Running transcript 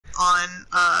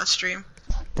on stream.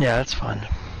 Yeah, that's fun.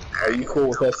 Are you cool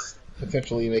with us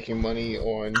potentially making money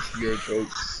on your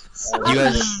jokes? You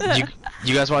guys,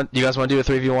 you guys want to do a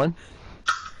 3v1?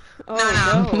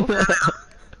 Oh, no.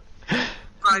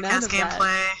 Broadcast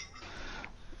gameplay. I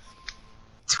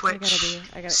Twitch.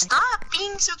 gotta Stop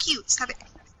being so cute. Stop it.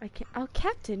 I can't. Oh,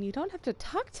 Captain, you don't have to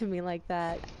talk to me like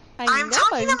that. I'm know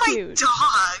talking I'm to my cute.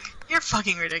 dog. You're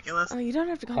fucking ridiculous. Oh, you don't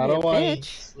have to call How me a do I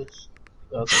bitch. switch?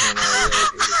 Okay, no,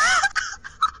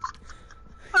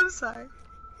 I'm sorry.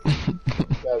 that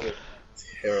was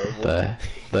terrible.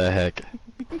 The heck.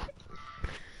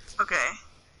 Okay.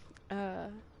 Uh,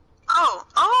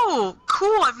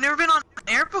 Cool. I've never been on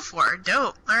air before.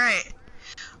 Dope. Alright.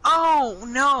 Oh,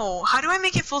 no. How do I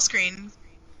make it full screen?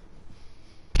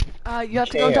 you have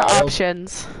to go to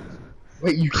options.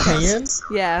 Wait, you can?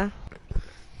 Yeah.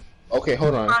 Okay,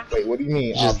 hold on. Wait, what do you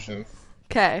mean options?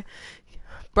 Okay.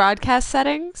 Broadcast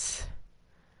settings.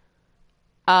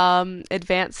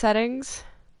 Advanced settings.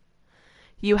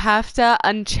 You have to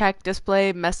uncheck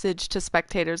display message to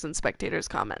spectators and spectators'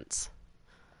 comments.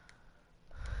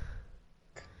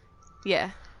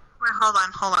 Yeah. Wait,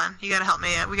 hold on. You gotta help me.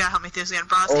 We gotta help me through this again.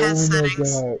 Broadcast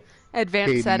settings. God. Advanced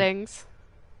Katie. settings.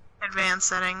 Advanced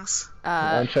settings.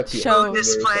 Uncheck the show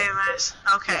Display message.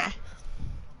 Okay.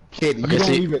 Katie, Okay, you don't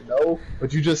see- even know,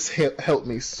 but you just helped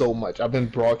me so much. I've been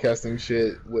broadcasting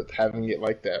shit with having it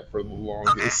like that for the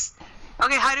longest.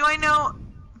 Okay, how do I know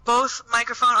both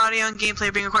microphone, audio, and gameplay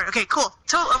are being recorded? Okay, cool.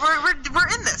 We're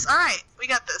in this. Alright, we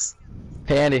got this.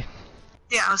 Hey Andy,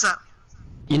 Yeah, what's up?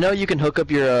 you know you can hook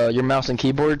up your mouse and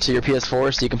keyboard to your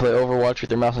PS4 so you can play Overwatch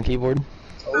with your mouse and keyboard?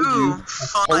 Ooh, I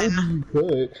fun. told you you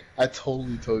could. I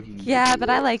totally told you. Yeah, but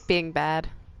I like being bad.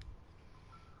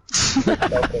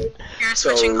 Okay. You're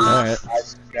switching So- off.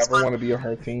 Alright. I never want to be on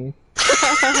her team.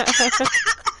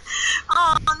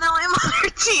 Oh, now I'm on our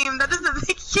team. That doesn't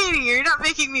make Katie. You're not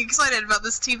making me excited about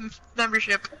this team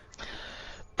membership.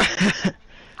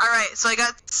 Alright, so I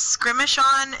got skirmish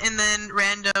on and then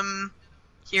random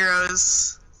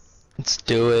heroes. Let's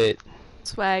do it.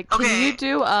 Swag. Can Okay. you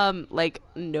do like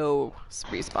no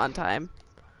respawn time?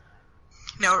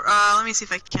 No, let me see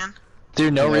if I can.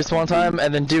 Do no Yeah. respawn time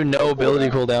and then do no ability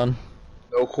cooldown.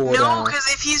 No cooldown. No, because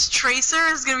if he's Tracer,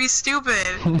 it's gonna be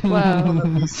stupid. Wow.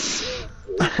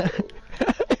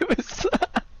 It was.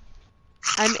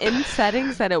 I'm in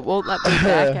settings and it won't let me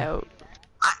back out.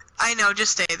 I know,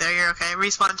 just stay there, you're okay.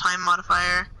 Respawn time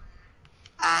modifier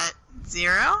at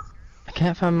 0? I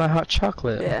can't find my hot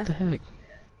chocolate. Yeah. What the heck?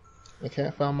 I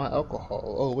can't find my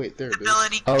alcohol. Oh wait, there it is.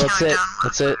 Ability Oh, that's countdown it.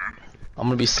 That's it. modifier. I'm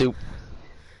gonna be soup.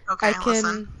 Okay, I can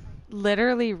listen.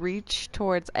 literally reach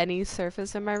towards any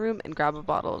surface in my room and grab a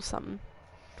bottle of something.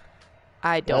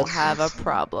 I don't have a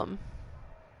problem.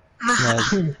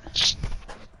 Nice.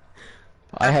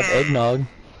 I have Okay. eggnog.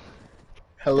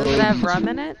 Hello. Does it have rum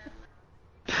in it?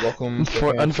 Welcome to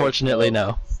Unfortunately,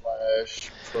 no.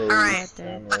 / pro Alright.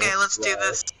 channel Okay, let's do /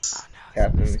 this.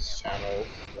 Captain's channel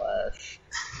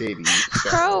 / Katie's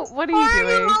channel. Bro, what are Why you are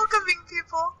you doing? welcoming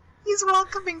people? He's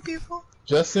welcoming people.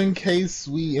 Just in case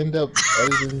we end up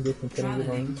editing this and putting it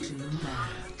on.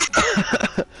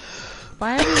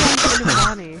 Why are we going to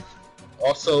Bonnie?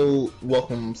 Also,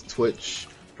 welcome to Twitch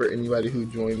for anybody who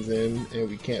joins in and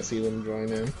we can't see them join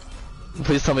in.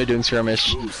 Please tell me you're doing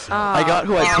skirmish. Oh, I got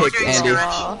who I Yeah, we're picked, doing Andy.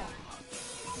 skirmish.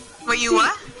 Wait, you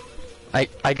what? I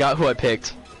got who I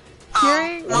picked.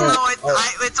 Hearing- Well, no,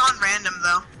 it's on random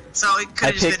though, so it could I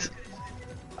have just picked. been.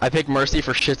 I picked Mercy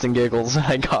for shits and giggles.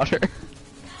 I got her.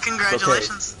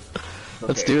 Congratulations.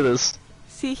 Let's Okay. do this.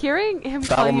 See, hearing him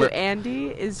call you Balmer- Andy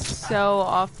is so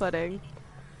off-putting.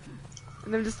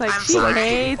 And I'm just like, I'm she sorry.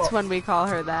 hates when we call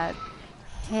her that.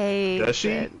 Hates Does she?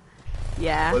 it.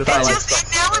 Yeah. What if It I like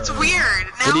just now it's weird.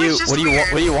 Now What do you it's just what do you weird.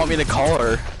 want? What do you want me to call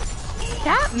her?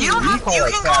 Captain. You don't have. call You her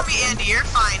can call me Captain. Andy. You're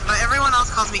fine, but everyone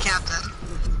else calls me Captain.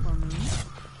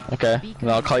 Okay, then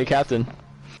I'll call you Captain.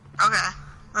 Okay,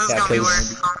 this is gonna be weird.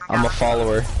 Because Oh my I'm a God.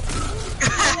 follower.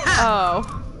 Oh.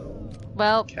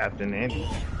 Well, Captain Andy?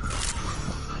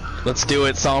 Let's do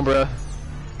it, Sombra.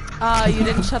 you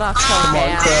didn't shut off Oh, Kill on,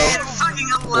 Cam. man,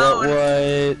 fucking alone.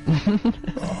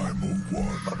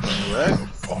 What?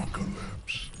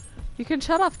 You can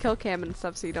shut off Kill Cam and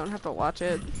stuff so you don't have to watch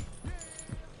it.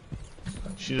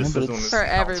 She just just Yeah, but For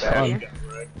everybody.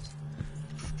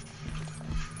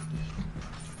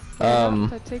 Um, Not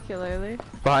particularly.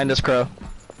 Behind us, Crow.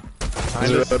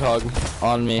 There's a roadhog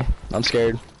on me. I'm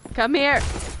scared. Come here.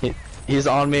 He's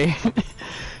on me.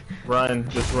 Run,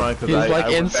 just run, cause He's I like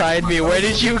went inside me. Where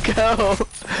did you go?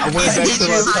 I went back to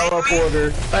my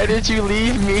teleporter. Why did you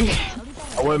leave me?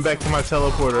 I went back to my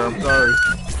teleporter, I'm sorry.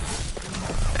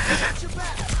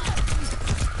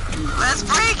 Let's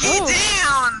break it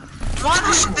down! One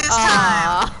hit this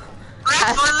time!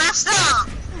 Left foot, left stomp!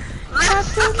 Left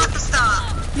foot, left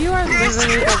stomp! You are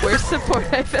literally the worst support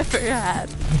I've ever had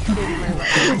in my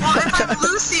life. Well, if I'm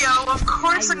Lucio, of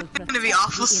course I'm gonna be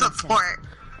awful support.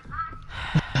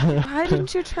 Why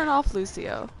didn't you turn off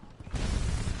Lucio?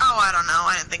 Oh, I don't know.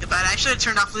 I didn't think about it. I should have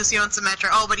turned off Lucio and Symmetra.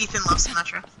 Oh, but Ethan loves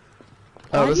Symmetra.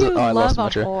 Oh, Why do you I love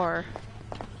love a Symmetra. whore?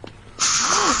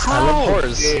 I love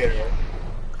whores.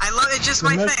 I love it's just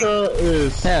my thing. Symmetra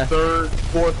is third,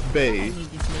 fourth bay.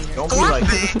 Don't be like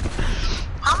Fourth bay?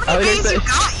 How many bays you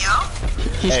got, yo?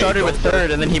 He started with third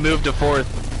and then he moved to fourth.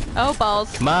 Oh,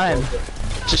 balls. Come on.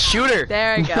 Just shoot her.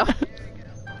 There we go.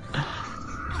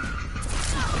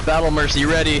 Battle Mercy,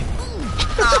 ready.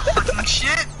 Oh, fucking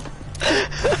shit.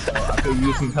 I could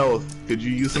use some health. Could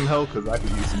you use some health? Cause I could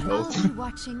use some health.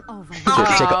 Watching over. Take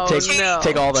all the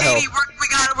Katie,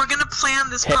 health. we're gonna plan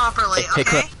this properly, Hey,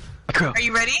 okay? Crow. Are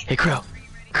you ready? Hey, Crow.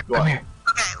 Come here.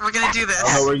 Okay, we're gonna do this.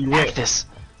 I don't know where you Hack went. this.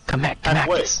 Come back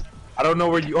this. I don't know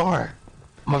where you are.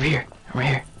 I'm over here. I'm right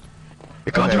here.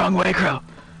 You're going the wrong way, Crow.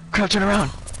 Crow, turn around.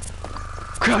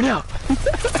 Crow, no.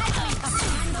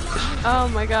 Oh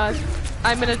my god.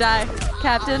 I'm gonna die.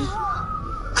 Captain?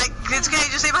 It's okay,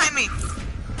 just stay behind me.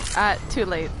 Too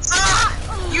late.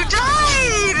 Ah! You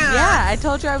died! Yeah, I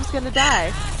told you I was gonna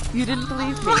die. You didn't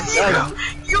believe me.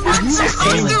 You weren't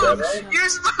supposed to. You're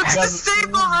supposed to stay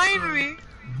behind me.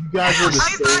 You guys were the I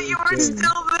same thought you were thing.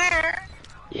 still there.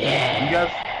 Yeah.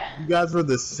 You guys were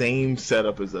the same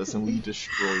setup as us, and we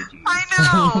destroyed you. I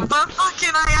know, but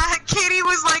fucking Katie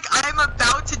was like, I'm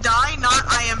about to die, not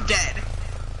I am dead.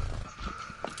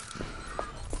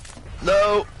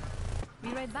 No. Be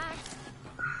right back.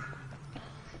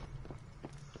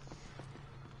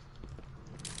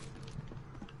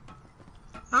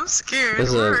 I'm scared.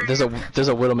 There's a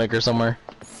Widowmaker somewhere.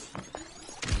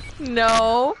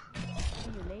 No.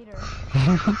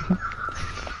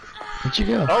 Where'd you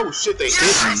go? Oh shit, they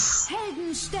Yes!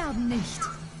 Helden sterben nicht. hit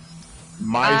me.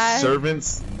 My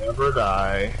servants never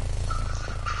die.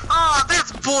 Oh,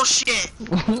 that's bullshit.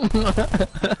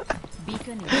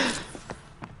 Beacon.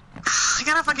 I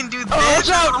gotta fucking do this. Oh, watch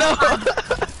out!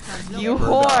 No. You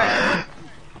whore.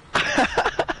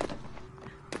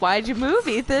 Why'd you move,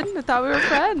 Ethan? I thought we were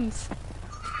friends.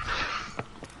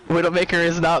 Widowmaker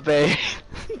is not Bay.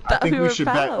 I think we we were should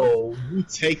back. pals. Oh, we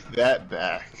take that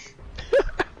back.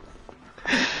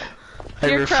 I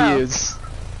Here, Crow. refuse.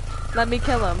 Let me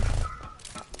kill him.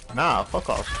 Nah, fuck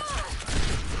off.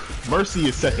 Mercy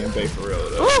is second bay for real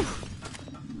though. Ooh!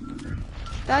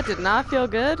 That did not feel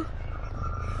good.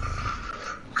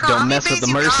 How Don't many mess with bays the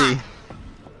you Mercy. got?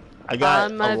 I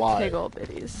got On my a lot. pig old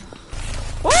bitties.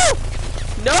 Woo!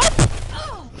 Nope!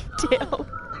 Damn.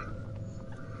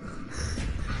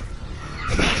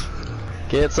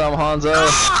 Get some, Hanzo.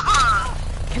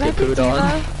 Can I Get be pooed on.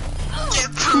 Diva? Get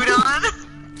pooed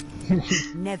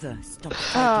on. Never stop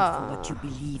fighting Ah. for what you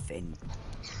believe in.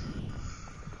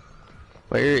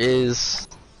 Where is?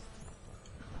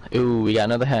 Ooh, we got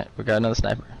another hat. We got another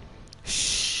sniper.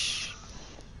 Shh.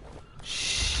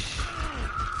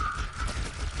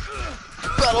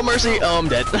 Battle Mercy. Oh, I'm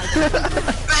dead.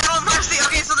 Battle Mercy.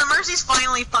 Okay, so the Mercy's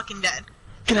finally fucking dead.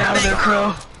 Get out of there,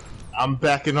 Crow. I'm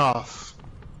backing off.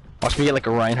 Watch me get like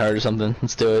a Reinhardt or something.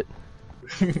 Let's do it.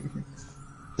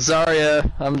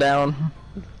 Zarya, I'm down.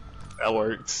 That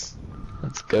works.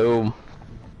 Let's go.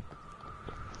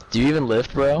 Do you even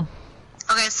lift, bro?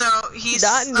 Okay, so he's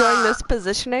Not enjoying this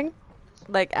positioning,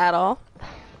 like at all.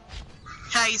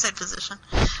 Yeah, you said position.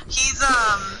 He's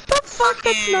The fuck?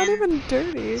 That's not even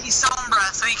dirty. He's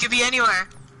Sombra, so he could be anywhere.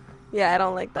 Yeah, I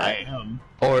don't like that. I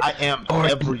am Or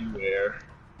everywhere.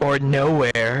 or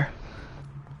nowhere.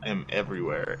 I am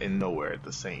everywhere and nowhere at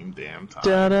the same damn time.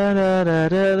 Da da da da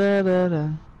da da da da.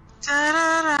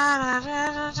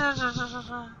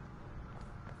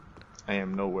 I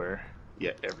am nowhere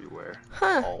yet everywhere.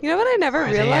 Huh? Oh. You know what I never Where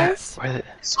are they at? realized? Where are they?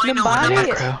 So I know when Nobody-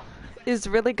 I'm Come on, Crow. Is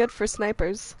really good for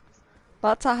snipers.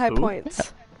 Lots of high Who?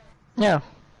 points. Yeah.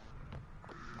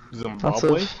 Lots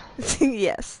Zimbabwe? of.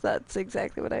 Yes, that's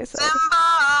exactly what I said.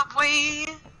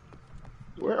 Zimbabwe.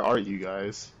 Where are you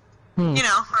guys? Hmm. You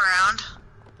know, around.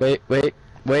 Wait.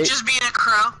 Just being a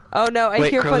crow. Oh no, I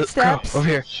Wait, hear Crow, footsteps. Crow, over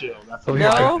here. Chill. That's Over a here,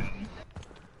 lie. No.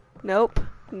 Nope.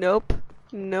 Nope.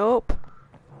 Nope.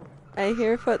 I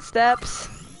hear footsteps.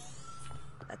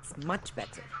 That's much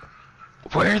better.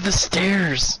 Where are the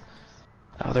stairs?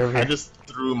 Oh, they're over I here. just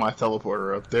threw my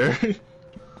teleporter up there.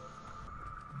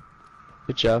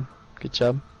 Good job. Good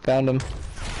job. Found him.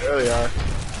 There they are.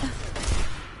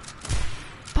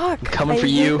 Fuck. I'm coming I for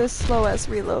hate you. this slow ass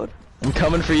reload. I'm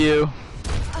coming for you.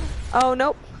 Oh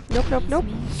nope. Nope. Nope. Nope.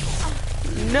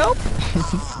 Nope.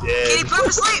 Katie, put him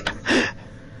to sleep.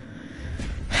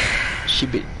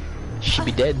 She'd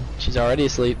be dead. She's already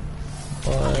asleep.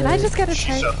 Can I just get a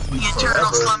turn? The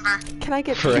eternal slumber. Can I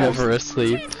get Forever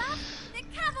asleep.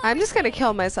 I'm just gonna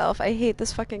kill myself. I hate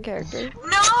this fucking character.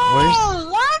 No!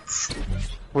 What?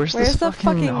 Where's Where's this the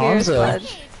fucking mirror Hanzo?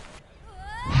 sledge?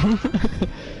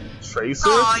 Tracer?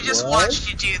 Oh, I just What? watched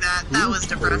you do that. That was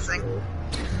depressing.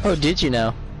 Oh, did you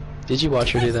now? Did you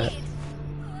watch her do that?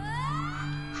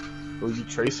 Was you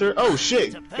Tracer? Oh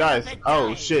shit, guys.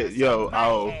 Oh shit, yo.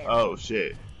 Oh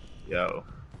shit, yo.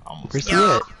 Almost Where's died. he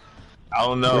at? I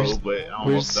don't know, Where's- but I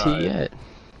almost Where's died. he at?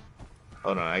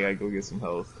 Hold on, I gotta go get some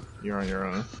health. You're on your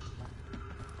own.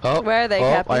 Oh, Where are they, oh,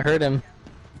 Captain? I heard him.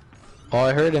 Oh,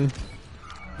 I heard him.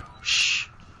 Shh.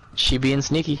 She being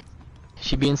sneaky.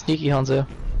 She being sneaky, Hanzo.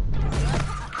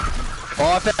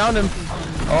 Oh, I found him.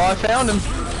 Oh, I found him.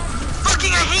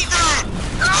 Fucking, I hate that!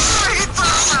 Oh, I hate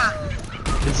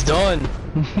that! It's done.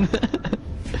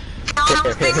 God,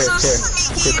 everything's so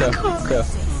sneaky Here, and Crow. cool. Crow.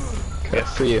 Crow,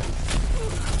 for you.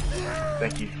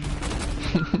 Thank you.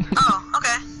 Oh,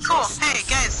 okay. Cool. Hey,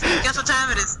 guys, guess what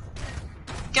time it is?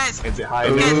 Guys, Is it high?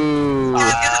 Ooh.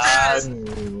 guys, guess what time it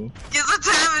is? Guess what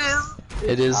time it is?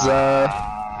 It is,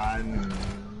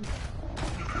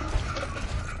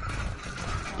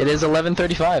 it is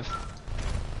 11:35.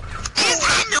 It's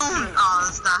high noon! Oh,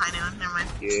 it's not high noon. Never mind.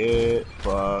 Get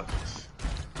fucked.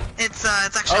 It's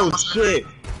actually Oh almost shit,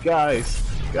 guys,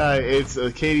 it's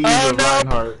Katie Oh, and no.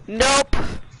 Reinhardt. Nope.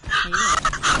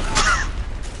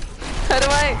 How do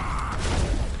I?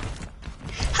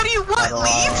 How do you what?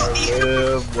 Leave? You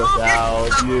Live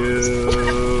without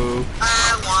you. I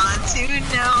want to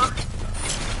know.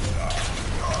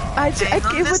 Hang on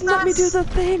It this wouldn't let me do nuts. the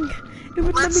thing. It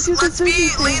wouldn't let me do the Let's be zoomy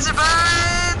thing. laser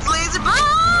birds! Laser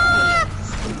birds!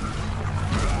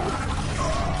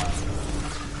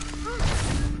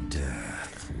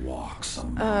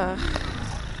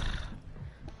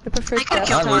 I prefer I could've death.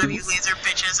 killed one of need- you laser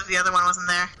bitches if the other one wasn't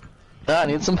there. I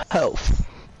need some health.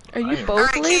 Are you both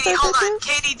Alright, laser Katie, hold on. bitches?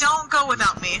 Katie, don't go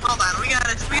without me. Hold on, we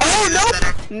gotta do Oh, this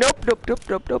better. nope! Nope, nope,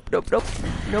 nope, nope, nope, nope, nope.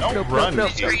 Nope, Don't nope, run, nope,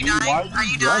 nope. Katie. Are you dying? Why Are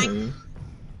you dying? running?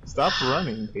 Stop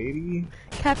running, Katie.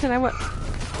 Captain, I want...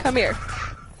 Come here.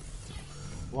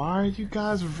 Why are you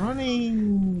guys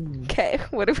running? Okay,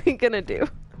 what are we gonna do?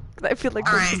 'Cause I feel like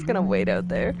we're Alright. just gonna wait out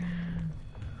there.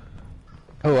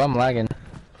 Oh, I'm lagging.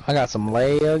 I got some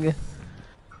lag.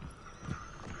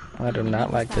 I do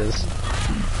not like this.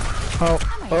 Oh,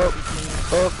 oh,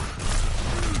 oh.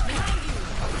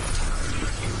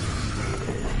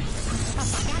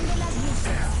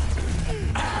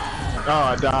 Oh,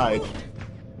 I died.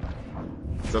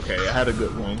 It's okay, I had a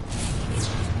good win.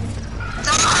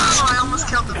 Oh, I almost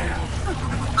killed him.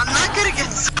 I'm not good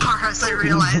against Zaras, I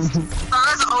realized.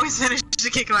 Zaras always finishes to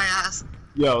kick my ass.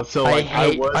 Yo, so I like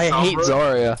hate Sombra,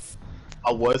 Zarya.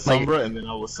 I was like- Sombra, and then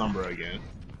I was Sombra again.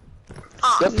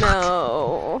 Oh, Yep.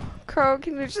 No. Crow,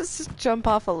 can you just jump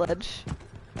off a ledge?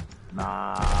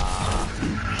 Nah.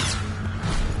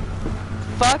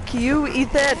 Fuck you,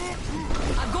 Ethan!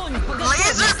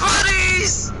 laser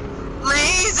buddies!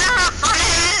 Laser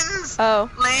friends! Oh,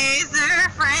 Laser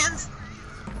friends!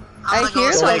 I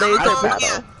hear the laser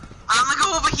battle. I'm gonna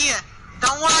go over here.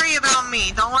 Don't worry about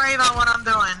me. Don't worry about what I'm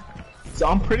doing. So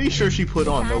I'm pretty sure she put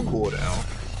on no cooldown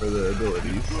for the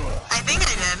abilities. I think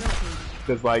I did.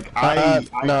 Cause like No, I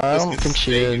just don't can think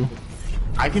she stay- did.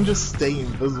 I can just stay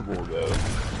invisible though.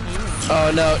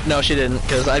 Oh, no, she didn't,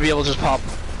 because I'd be able to just pop.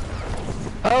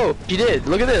 Oh, she did.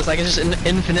 Look at this. I can just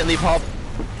infinitely pop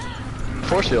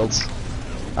force fields.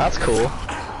 That's cool.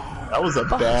 That was a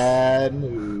bad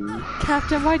move.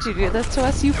 Captain, why'd you do this to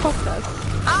us? You fucked us.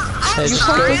 I'm Hey, just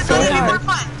sorry. go- I thought it'd be go more hard.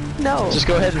 fun. No. Just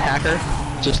go ahead and hack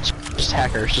her. Just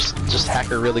hack her. Just hack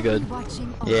her really good.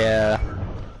 Watching over. Yeah.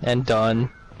 And done.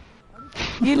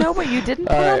 You know what you didn't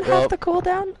put Alright, on well- half the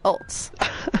cooldown? Ults.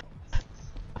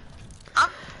 I'm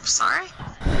sorry.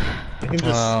 I can just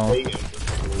Wow. stay invisible.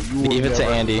 You will Leave it to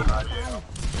never Andy. know I am.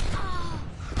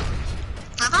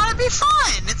 I thought it'd be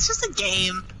fun. It's just a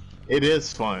game. It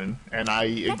is fun, and I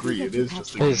agree. It is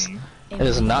just a It is, game. it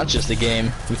is not just a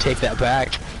game. We take that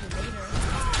back.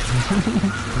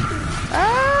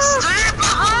 Ah! Stay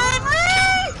behind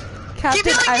me! Keep Captain,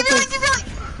 yelling, I keep yelling, was... keep yelling!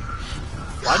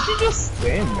 Why'd you just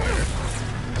stand there?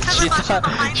 Because She I thought thought- you were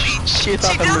behind me. she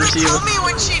thought the doesn't Mercy tell was- me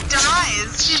when she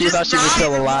dies. She She just thought she was dies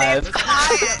still and alive. stays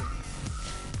quiet.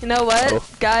 You know what? Oh.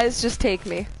 Guys, just take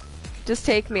me. Just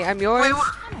take me. I'm yours. Wait,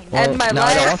 what? And my no,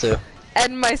 I don't life. want to.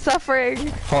 And my suffering.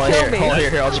 Hold on Kill here, me. hold on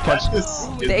here, I'll just punch, Is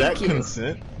Thank that you.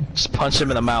 consent? just punch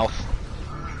him in the mouth.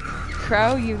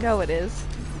 Crow, you know it is.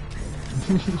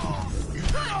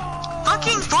 Fuck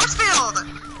fucking force field!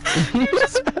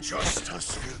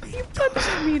 You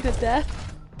punched me to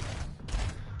death.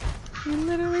 You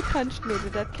literally punched me to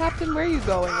death. Captain, where are you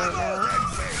going right now?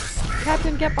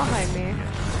 Captain, get behind me.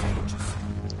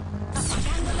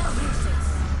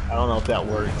 I don't know if that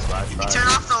works, but I tried. Turn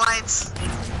off the lights.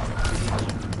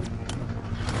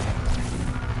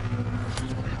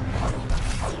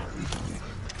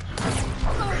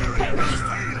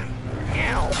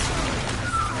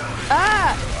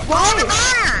 Ah! Hold the Why?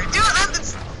 fire! Dude,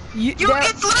 it's,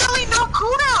 it's literally no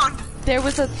cooldown! There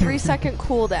was a 3-second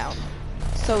cooldown.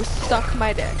 So suck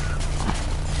my dick.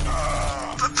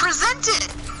 But present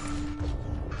it!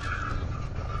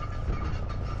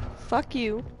 Fuck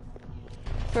you.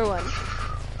 For one.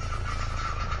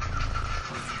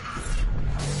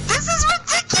 This is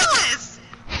ridiculous!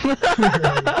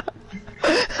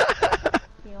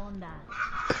 ¿Qué onda?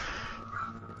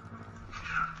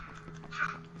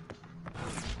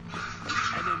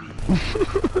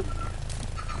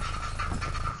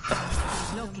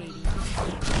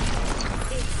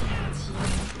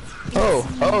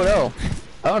 Oh no.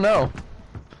 Oh no.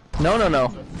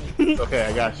 No. Okay,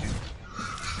 I got you.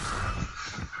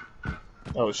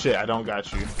 Oh shit, I don't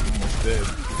got you. Almost dead.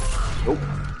 Nope.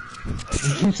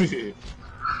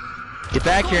 Get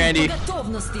back here, Andy.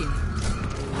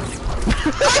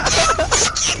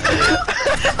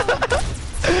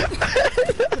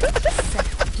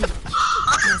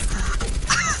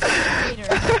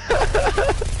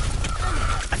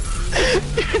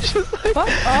 You're just like,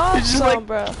 Fuck off, you're just like,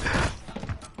 Sombra.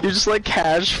 you're just like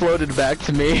cash floated back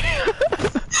to me.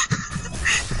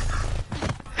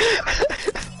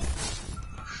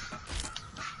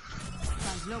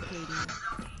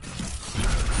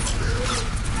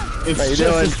 It's How you just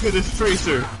doing? as good as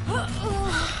Tracer.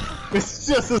 It's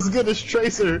just as good as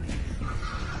Tracer.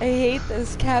 I hate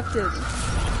this captain.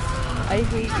 I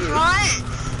hate you.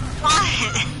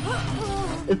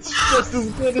 What? It's just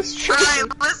as good as Tracer.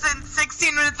 Alright, listen,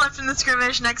 16 minutes left in the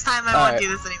scrimmage. Next time I Alright. won't do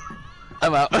this anymore.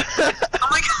 I'm out. Oh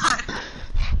my god.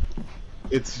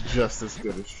 It's just as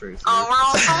good as Tracer. Oh, we're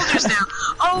all soldiers now.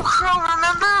 Oh, Crow,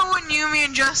 remember when you, me,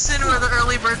 and Justin were the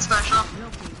early bird special?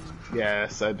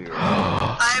 Yes, I do.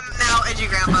 I'm now Edgy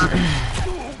Grandpa.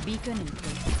 Beacon in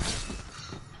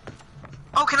place.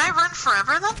 Oh, can I run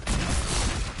forever then?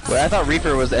 Wait, I thought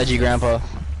Reaper was Edgy Grandpa.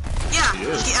 Yeah,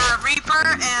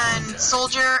 Reaper and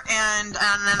Soldier and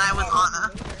then I was Ana.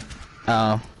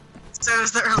 Oh. So it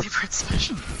was the early bird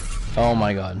special. Oh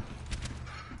my god.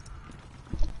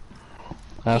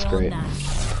 That's great.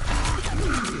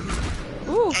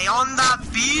 Ooh. Hey, on that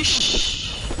bish.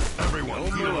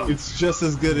 It's just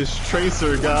as good as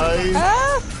Tracer, guys.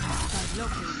 Ah!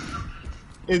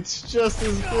 It's just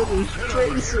as good as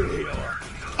Tracer.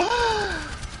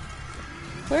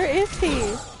 Where is he?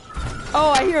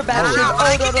 Oh, I hear a I bat. don't know, but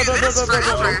I can do Oh, this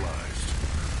forever.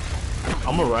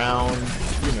 I'm around,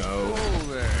 you know.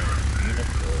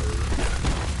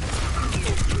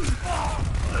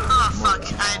 Oh, fuck.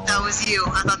 That was you.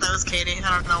 I thought that was Katie.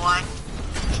 I don't know why.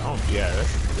 Oh, yeah,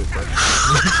 that's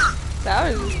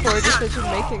That was just poor decision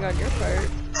making on your part.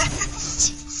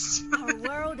 Our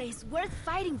world is worth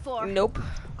fighting for. Nope.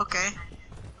 Okay.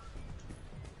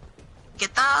 ¿Qué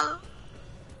tal?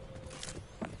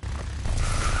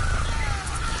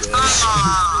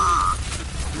 Ah.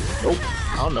 Nope.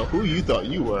 I don't know who you thought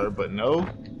you were, but no.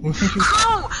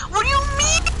 Crow, what do you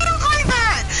mean you didn't play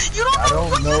that? You don't I know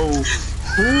don't what know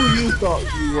who you thought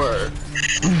you were.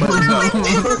 But literally no.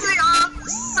 pisses me off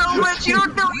so much. You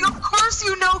don't know. Of course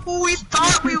you know who we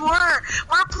thought we were.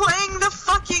 We're playing the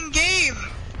fucking game.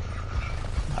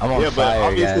 I'm on Yeah, but fire,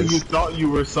 obviously guys. you thought you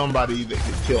were somebody that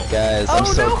could kill. Guys, I'm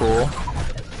Oh, so no. cool.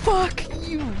 Fuck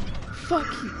you. Fuck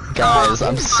you. Guys,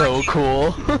 I'm so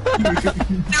cool.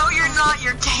 No, you're not.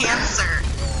 You're cancer.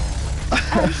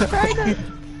 I was trying to.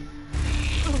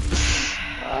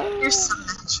 You're so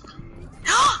much.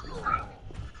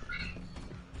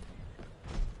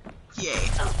 Yay.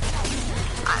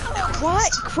 I don't know.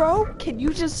 What? Crow? Can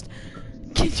you just.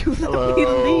 Can you let Hello. me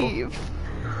leave?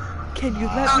 Can you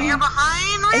let Oh, me. you're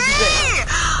behind me.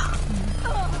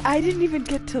 I didn't even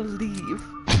get to leave.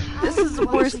 This is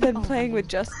worse than playing with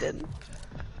Justin.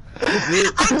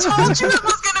 I told you it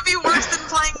was gonna be worse than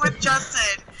playing with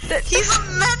Justin. He's a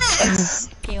menace.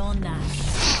 ¿Qué onda?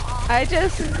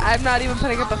 I'm not even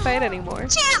putting up a fight anymore.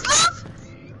 Cheers, love.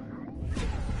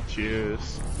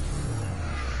 Cheers.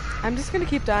 I'm just gonna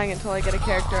keep dying until I get a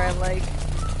character I like.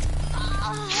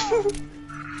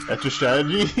 That's your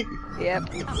strategy? Yep.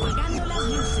 Apagando las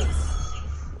luces.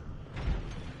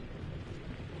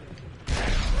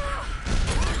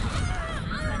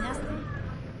 ¿Ganaste?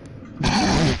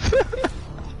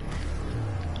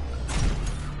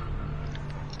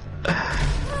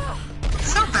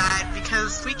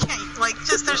 just we can't like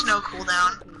just there's no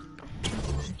cooldown.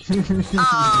 See,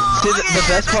 Oh, the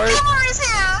best part. Camera is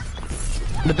here.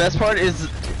 The best part is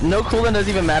no cooldown doesn't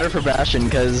even matter for Bastion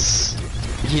because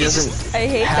he doesn't I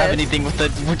hate have this. anything with the.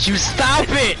 Would you stop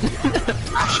it?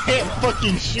 I can't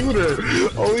fucking shoot her.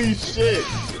 Holy shit.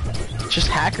 Just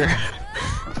hack her.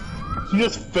 She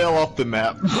just fell off the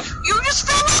map. You just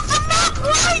fell off the map.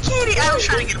 Why, Katie? I was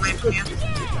trying to get away from you.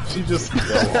 She just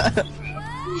fell off.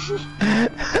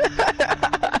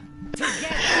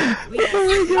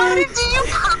 Why did you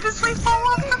purposely fall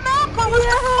off the map? What was the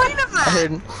point of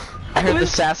that? I heard the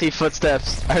sassy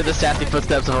footsteps. I heard the sassy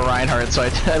footsteps of a Reinhardt, so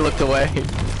I looked away.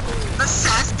 The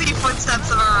sassy footsteps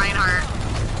of a Reinhardt.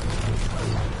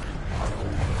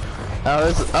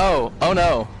 Oh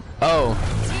no. Oh.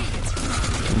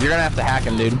 You're gonna have to hack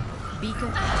him, dude.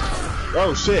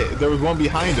 Oh shit, there was one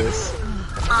behind us.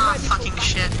 Ah, fucking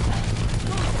shit.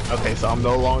 Okay, so I'm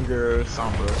no longer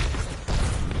Sombra.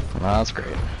 Well, that's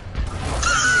great.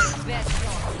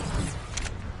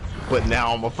 But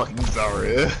now I'm a fucking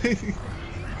Zarya.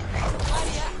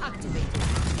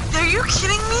 Are you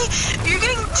kidding me? You're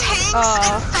getting tanks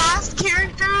and fast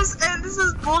characters, and this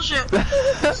is bullshit.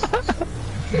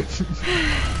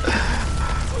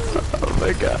 Oh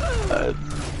my god.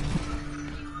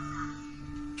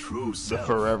 True the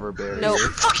forever barrier. Nope.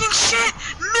 Fucking shit!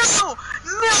 No!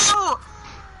 No!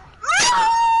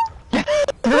 No!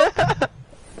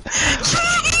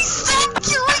 Katie, stop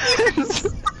killing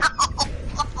yourself!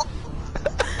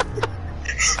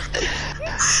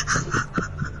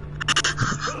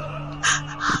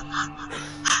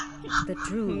 The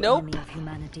true Nope. enemy of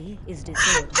humanity is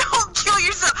disorder. Don't kill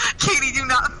yourself! Katie, do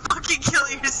not fucking kill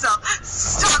yourself!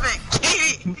 Stop it!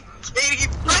 Katie! Katie,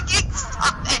 fucking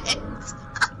stop it!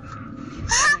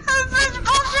 That's such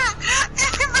bullshit!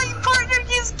 If my partner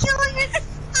keeps killing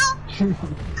herself!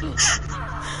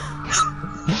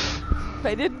 If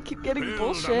I didn't keep getting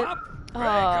bullshit.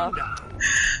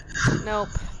 Nope.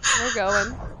 We're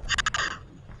going.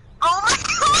 Oh my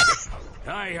god!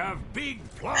 I have big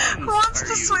plans Who wants for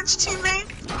to you. switch teammate?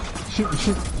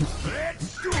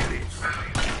 Let's do this.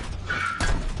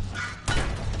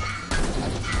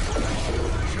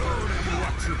 Show them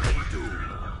what you can do.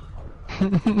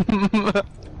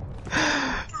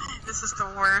 This is the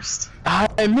worst.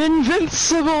 I'm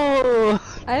invincible!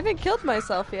 I haven't killed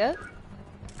myself yet.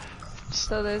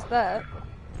 So there's that.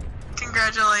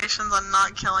 Congratulations on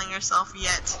not killing yourself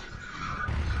yet.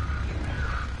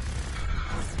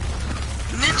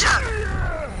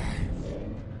 Ninja!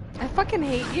 I fucking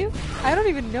hate you. I don't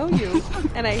even know you.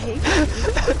 And I hate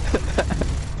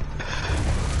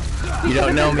you. You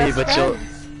don't know me, but you'll.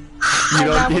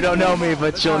 You don't know me,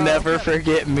 but you'll Oh. never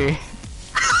forget me.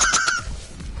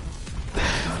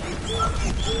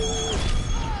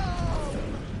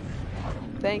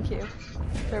 Thank you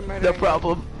for murdering No me.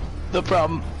 problem. No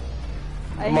problem.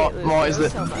 I I'm hate always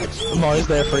Lucio there. so much. I'm always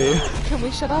there for you. Can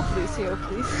we shut off Lucio,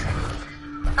 please?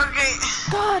 Okay.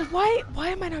 God, why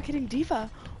am I not getting Diva?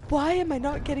 Why am I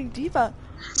not getting Diva?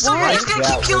 So you're Why? just gonna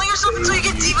keep killing yourself until you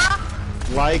get Diva?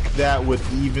 Like that would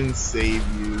even save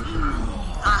you.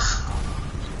 Ugh.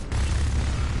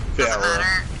 Doesn't Farrah.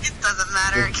 matter. It doesn't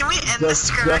matter. Can we end this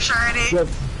skirmish already? Does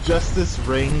justice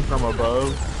reign from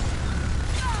above?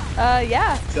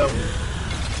 Yeah.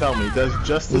 Tell me, does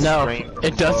justice No, reign from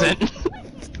it above? doesn't.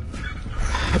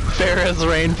 Farrah's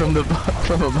rain from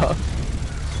above.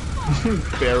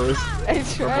 Ferris. I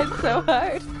tried so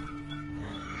hard.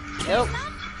 Nope.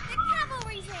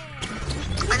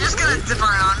 I'm just gonna zip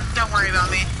around. Don't worry about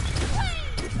me.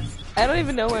 I don't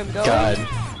even know where I'm going. God,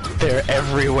 they're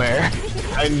everywhere.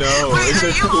 I know. Wait, Is are there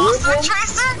you two of also a them?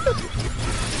 Tracer?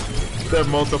 They're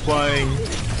multiplying.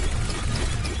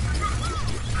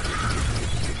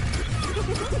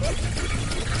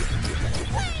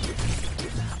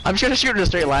 I'm just gonna shoot in a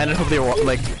straight line and hope they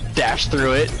like dash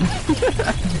through it.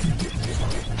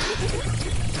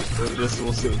 So just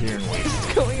we'll sit here and wait.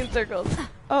 It's going in circles.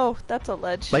 Oh, that's a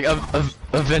ledge. Like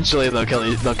eventually they'll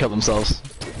kill themselves.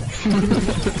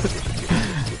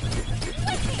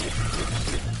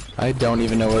 I don't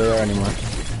even know where they are anymore.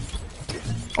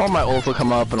 Or my ult will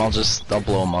come up and I'll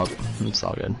blow them up. It's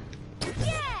all good.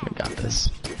 We got this.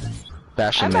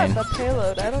 Bastion I'm main. at the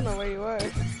payload. I don't know where you are.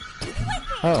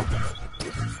 Oh.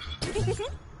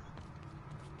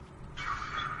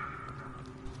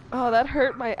 Oh, that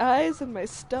hurt my eyes and my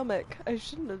stomach. I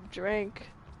shouldn't have drank.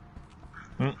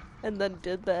 And then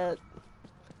did that.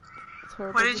 It's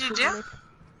horrible What did you decision do? making.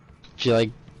 Did you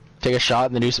like take a shot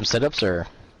and then do some sit-ups or?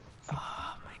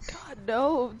 Oh my god,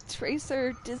 no.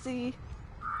 Tracer, dizzy,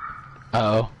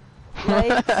 Oh.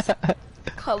 lights,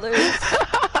 colors.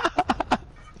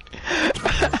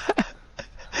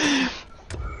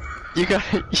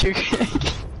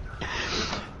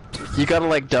 You gotta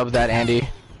like dub that Andy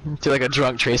to like a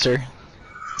drunk tracer.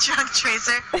 Drunk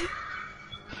Tracer.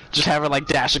 Just have her like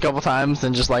dash a couple times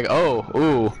and just like, oh,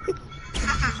 ooh.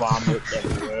 Vomit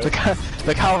everywhere.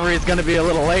 The cavalry is gonna be a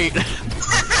little late. The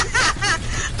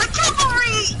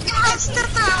cavalry has to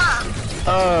throw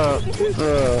up.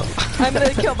 I'm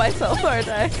gonna kill myself, aren't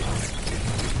I?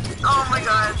 Oh my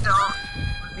god, don't.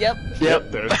 Yep.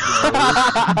 Yep. There's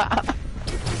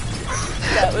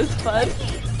That was fun.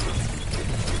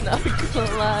 Not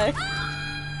gonna lie.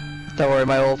 Don't worry,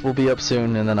 my ult will be up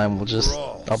soon, and then I'll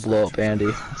blow up Andy.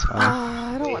 It's fine.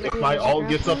 I don't want to If be my in ult Instagram.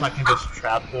 gets up, I can just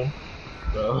trap them.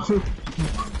 So.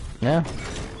 Yeah.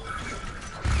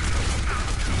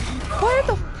 Why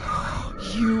the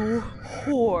you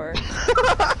whore?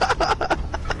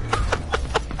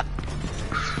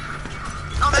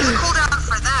 Oh, there's a cooldown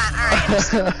for that.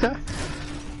 Alright.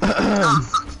 Oh,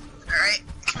 fuck. Alright,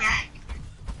 come here.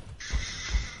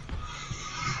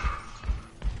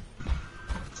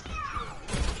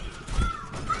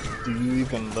 Do you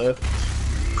even lift?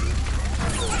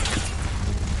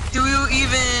 Do you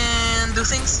even do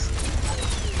things?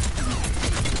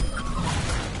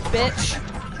 Bitch.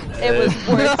 It was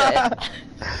worth it.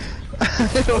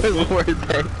 It was worth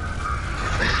it.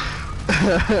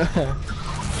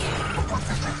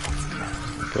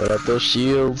 Put up those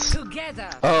shields. Together.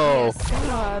 Oh.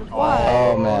 God, why?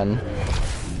 Oh man.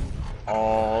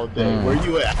 All day. Where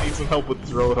you at? I need some help with this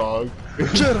Roadhog.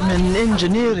 German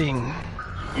engineering.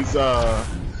 He's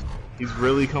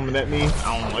really coming at me.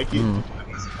 I don't like it. I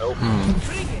need some help.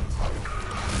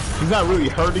 He's not really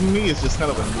hurting me. It's just kind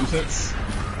of a nuisance.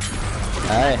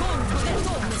 Hi.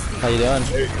 How you doing?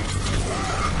 Hey,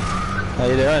 How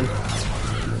you doing?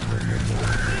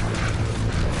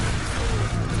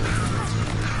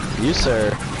 You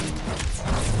sir.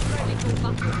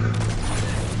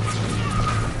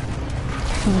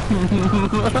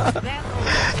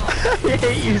 I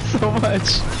hate you so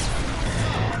much.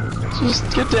 Just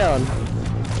get down.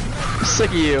 I'm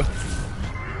sick of you.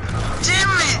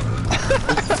 Damn it!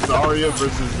 Zarya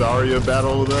versus Zarya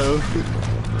battle though.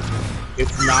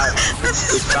 It's not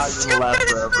gonna last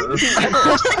forever.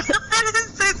 That is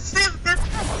so stupid.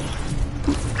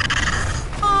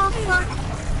 Oh fuck.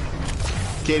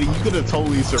 Katie, you could have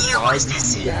totally survived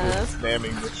this? me Yeah. with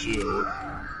spamming the shield.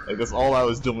 Like that's all I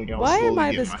was doing. I was Why am slowly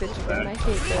I getting this my bitch health again? I back.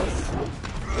 hate this.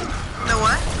 The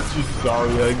what? It's just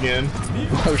Zarya again.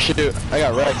 Oh shoot, I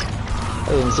got wrecked. I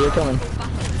didn't see her coming.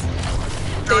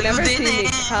 No, They never you see me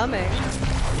didn't. coming.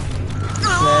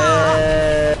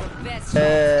 Oh.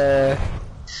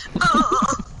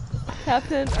 Oh.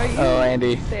 Captain, are you? Oh,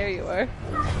 Andy. There you are.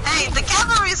 Hey, the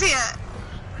cavalry's here!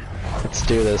 Let's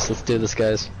do this. Let's do this,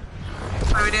 guys.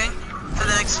 What are we doing? For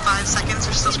the next 5 seconds,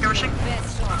 we're still skirmishing?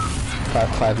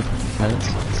 5 minutes.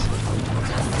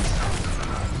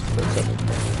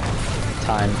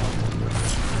 Time.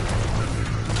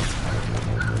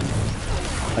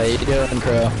 How you doing,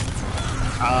 Crow?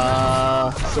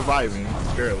 Surviving,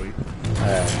 barely.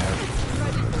 Alright.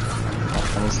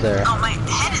 Almost there. Oh, my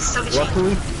head is so itchy.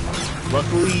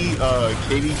 Luckily,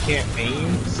 Katie can't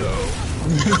aim, so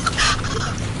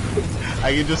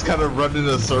I can just kind of run in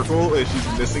a circle and she's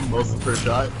missing most of her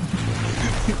shot.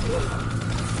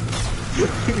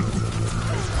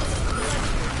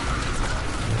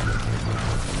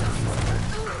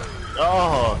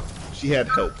 Oh, she had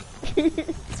help.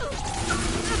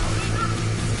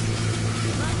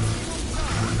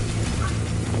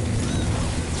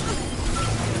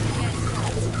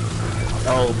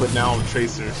 Oh, but now I'm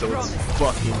Tracer, so it's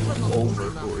fucking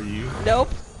over for you. Nope.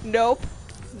 Nope.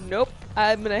 Nope.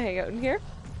 I'm gonna hang out in here.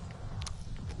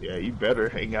 Yeah, you better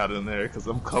hang out in there, cause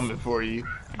I'm coming for you.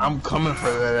 I'm coming for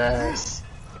that ass.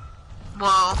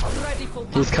 Whoa.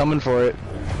 He's coming for it.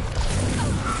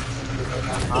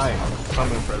 I am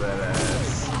coming for that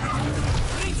ass.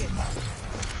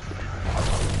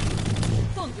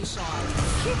 Don't be shy.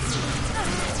 Your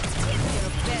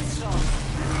best shot.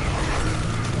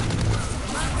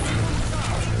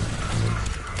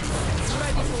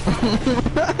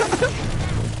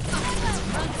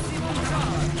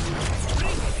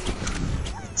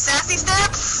 Sassy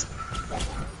steps!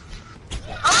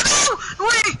 Oh no!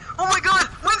 Wait! Oh my god!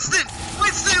 Winston!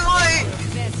 Winston, wait!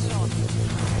 Best shot.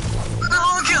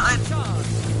 Oh god!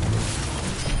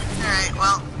 Alright,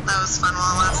 well, that was fun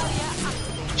while it lasted.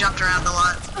 Jumped around a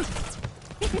lot.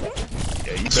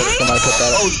 Yeah, you better. Somebody put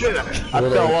that Oh shit! I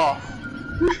fell off.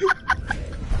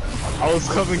 I was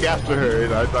coming after her,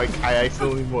 and I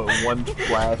accidentally went one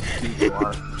flash too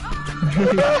far.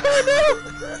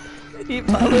 He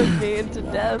followed me into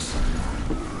death.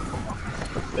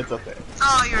 It's okay.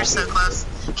 Oh, you were so close.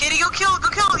 Katie, go kill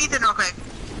Ethan real quick.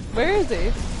 Where is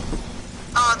he?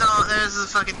 Oh no, there's a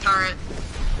fucking turret.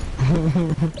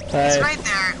 It's right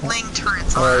there, laying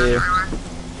turrets all How are around you? everywhere.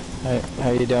 How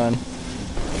you doing?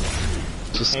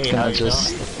 Just Hey, kinda how you just.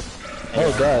 doing?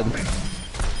 Oh god.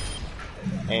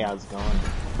 Hey, how's it going?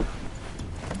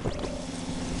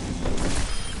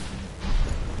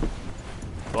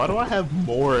 Why do I have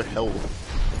more health?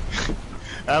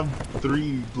 I have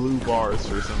 3 blue bars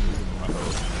for some reason in my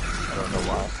health. I don't know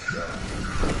why.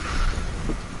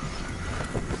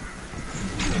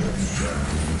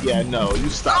 Yeah, no, you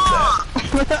stop that.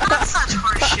 Oh, that's such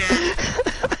horseshit.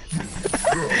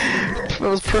 That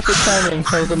was perfect timing.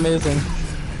 That was amazing.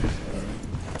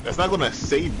 That's not gonna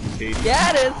save you, Katie.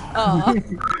 Yeah, it is. Oh.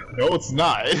 No, it's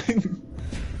not.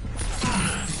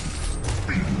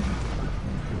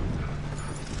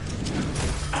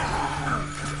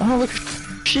 Oh look,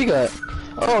 she got.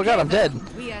 Oh god, I'm dead.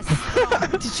 We are strong.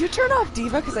 Did you turn off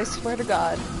Diva? Because I swear to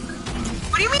God,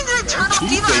 What do you mean did it turn off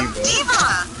She's Diva? I'm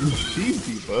Diva! She's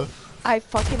Diva. I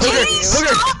fucking hate Katie, you.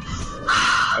 stop!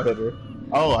 I hit her.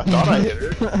 Oh, I thought I hit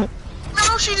her.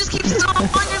 No, she just keeps throwing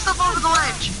herself over the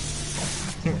ledge.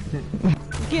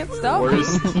 You can't stop me.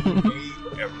 Worst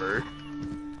teammate ever.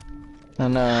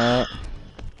 And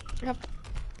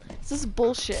This is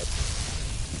bullshit.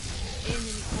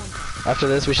 after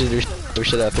this, we should have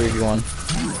 3v1.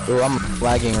 Ooh, I'm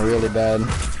lagging really bad.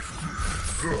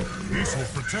 This will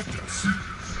protect us.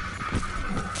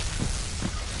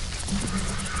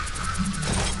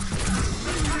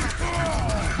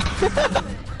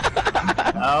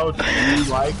 How do you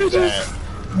like that?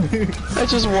 I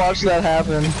just watched that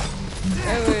happen.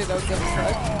 I really don't give a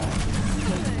fuck.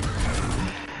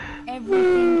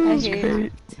 Everything I That's hate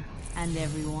great. and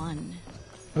everyone.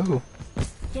 Ooh,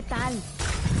 ¿Qué tal?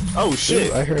 Oh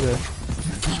shit! I heard it.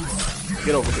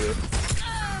 Get over here.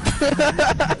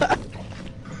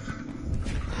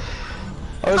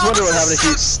 I always wondered what happened if so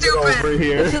you. stupid. Over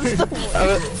here.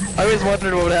 I always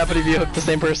wondered what would happen if you hooked the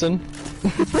same person.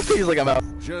 He's like, I'm out.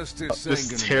 Justice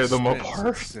Just tear them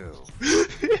apart. This is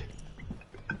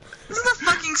the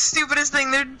fucking stupidest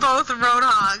thing. They're both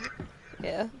Roadhog.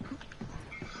 Yeah.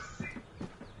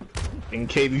 And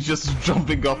Katie's just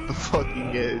jumping off the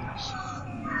fucking edge.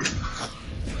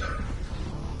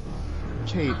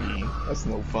 Katie, that's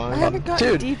no I fun. haven't gotten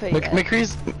Dude, Diva yet.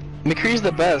 McCree's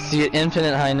the best. You get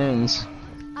infinite high noons.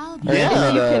 I'll Or be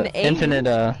Yeah. You can aim. infinite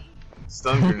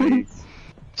Stun grenades.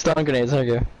 stun grenades. There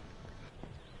you go.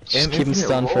 Just keep him infinite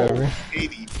stunned roll. forever.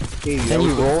 Katie, that Can you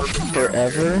was the roll perfect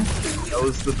forever? character. That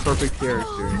was the perfect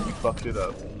character, and you fucked it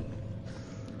up.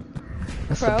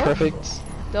 That's Bro? the perfect.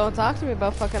 Don't talk to me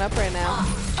about fucking up right now.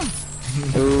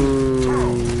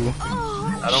 Ooh,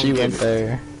 I don't she get went it.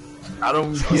 there. I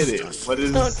don't get it. What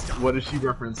is she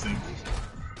referencing?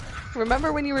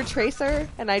 Remember when you were Tracer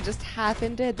and I just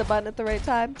happened to hit the button at the right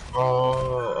time?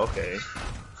 Oh, okay.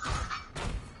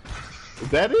 Is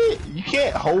that it? You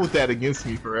can't hold that against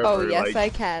me forever. Oh, yes, like, I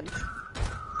can.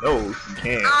 No, you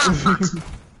can't.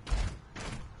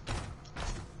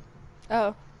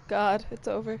 Oh, God, it's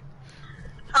over.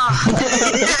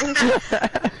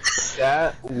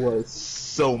 That was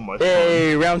so much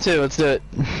Hey, round 2. Let's do it.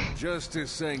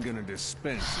 Justice ain't gonna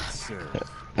dispense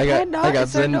itself. I got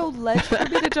Is there Zen. no ledge for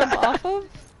me to jump off of?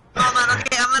 Hold on,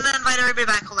 okay, I'm gonna invite everybody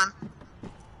back. Hold on. fun.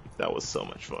 That was so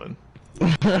much fun.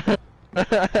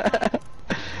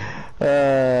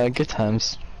 Good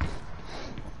times.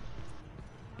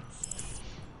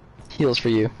 Heals for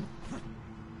you.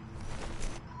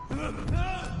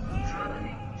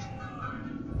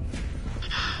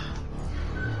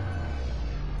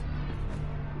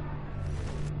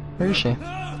 Where is she? I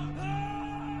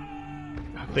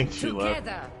think she left.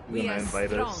 together. When We I are invite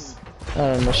strong. us.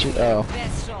 Oh no, she. Oh.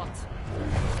 Best shot.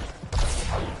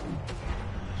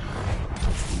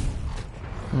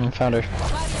 Found her.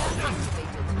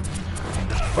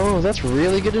 Oh, that's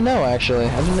really good to know. Actually,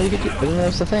 I didn't know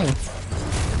that's the thing.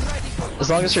 As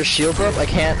long as her shield's up, I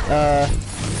can't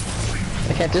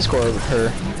discord her.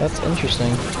 That's interesting.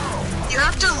 You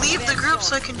have to leave the group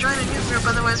so I can join a new group,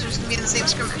 otherwise we're just gonna be in the same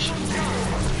skirmish.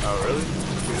 Oh, really?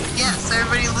 Yes,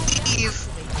 everybody leave.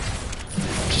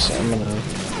 Just I'm gonna.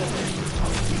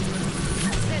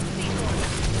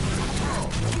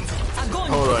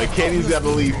 Hold on, Katie's gotta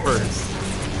leave first.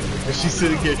 And she's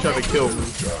sitting here trying to kill me.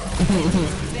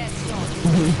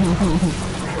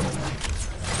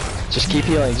 Just keep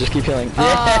healing. Just keep healing.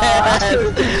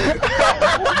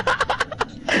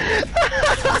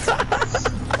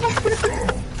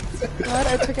 God,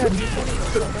 I took out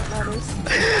so that matters.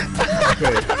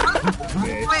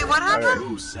 Okay. Wait, what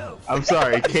happened? Alright. I'm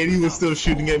sorry, Katie was still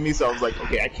shooting at me, so I was like,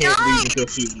 okay, I can't leave until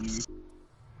she's leaving.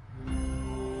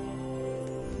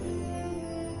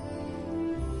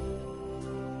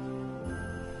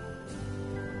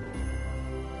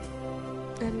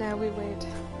 And now we wait.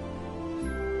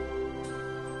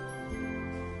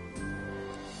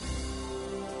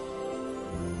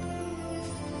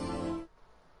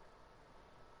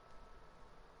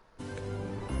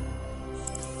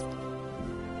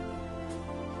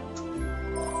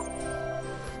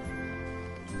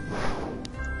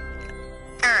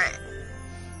 Alright.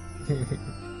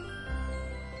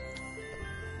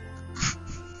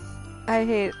 I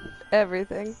hate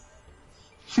everything.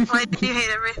 Why do you hate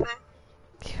everything?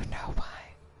 You know why?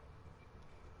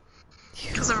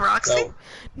 Because of Roxy?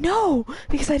 No,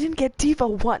 because I didn't get Diva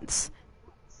once.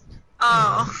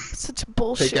 Oh. Such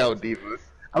bullshit. Take out Diva.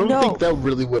 I don't No. think that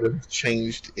really would have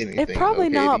changed anything. It probably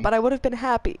though, not, Katie. but I would have been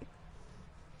happy.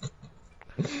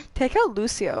 Take out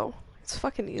Lucio. It's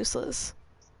fucking useless.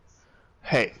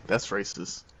 Hey, that's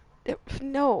racist.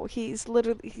 No, he's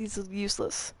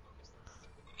useless.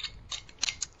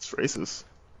 It's racist.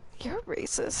 You're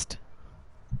racist.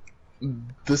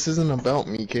 This isn't about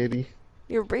me, Katie.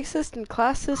 You're racist and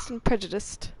classist and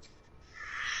prejudiced.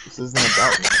 This isn't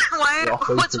about me. Why? Y'all folks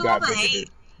What's with all forgot the hate?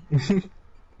 Benedict.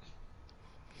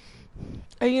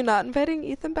 Are you not inviting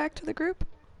Ethan back to the group?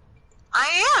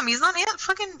 I am. He's not yet.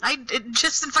 Fucking. I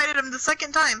just invited him the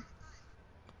second time.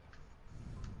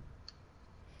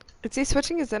 Is he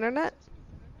switching his internet?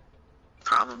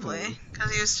 Probably.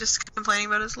 Because he was just complaining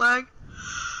about his lag.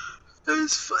 That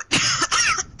was fun.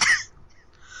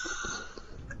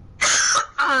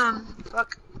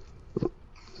 Fuck.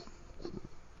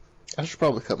 I should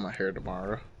probably cut my hair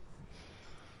tomorrow.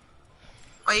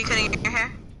 Why are you cutting your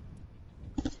hair?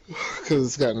 Because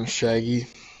it's gotten shaggy.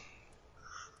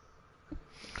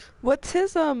 What's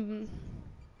his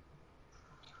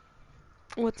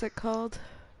what's it called?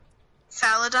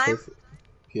 Saladime?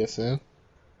 PSN?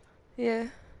 Yeah.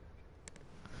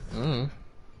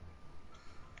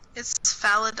 It's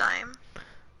Faladime.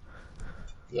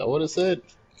 Is that what it said?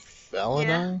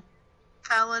 Valentine?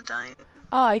 Faladime.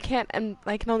 Oh, I can't, and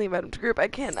I can only invite him to group. I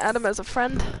can't add him as a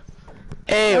friend.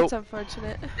 Hey, That's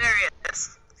unfortunate. There he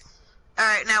is.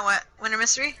 Alright, now what? Winter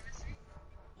Mystery?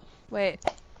 Wait.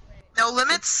 No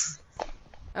limits?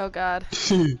 Oh god.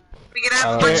 We can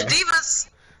have a bunch of divas.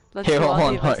 Let's here, do hold all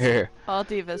on, divas. here. All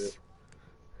divas.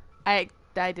 I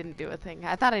didn't do a thing.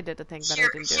 I thought I did a thing, but I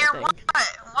didn't do a thing. What?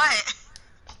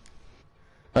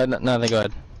 What? Nothing, go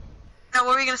ahead. No,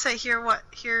 what were we gonna say? Here, what?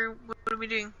 Here, what are we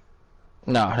doing?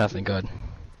 No, nothing, go ahead. Oh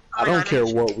I my don't God, care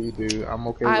what we do. I'm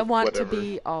okay with I want whatever. to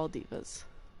be all divas.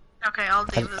 Okay, all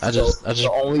divas. I just The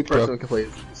only person who broke, can play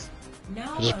is this.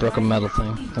 I just broke a metal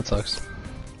thing. That sucks.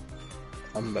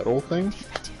 A metal thing?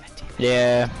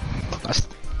 Yeah.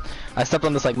 I stepped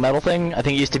on this like metal thing. I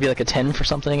think it used to be like a 10 for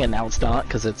something, and now it's not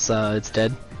because it's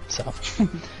dead. So.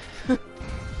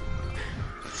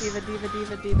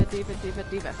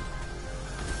 Diva.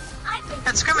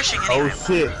 That's skirmishing Oh anyway.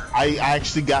 shit! I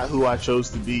actually got who I chose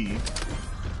to be.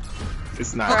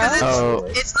 It's not. Because Oh.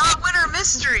 it's not Winter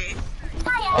Mystery.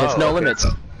 It's no okay. limits.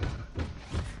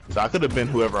 So I could have been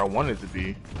whoever I wanted to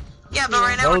be. Yeah, but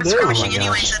right now Oh, we're there- skirmishing oh my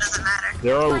anyway, gosh. so it doesn't matter.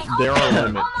 There are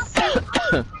limits.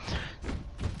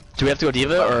 Do we have to go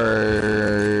diva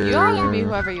or? You all can be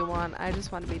whoever you want. I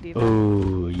just want to be diva.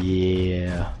 Ooh,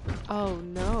 yeah. Oh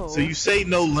no. So you say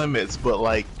no limits, but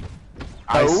like.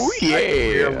 Oh, I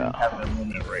barely yeah. have a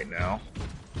limit right now.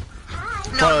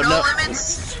 No, Oh, no, no.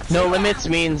 limits. No limits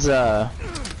means No,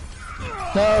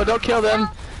 don't kill them.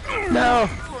 No,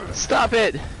 stop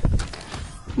it.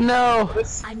 No.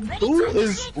 Who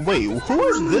is? Wait, who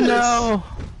is this? No.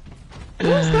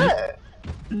 Who's that?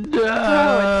 No. Bro,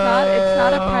 it's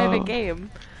not a private game.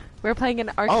 We're playing an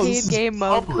this arcade is game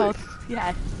mode public. called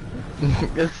yes.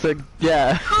 It's a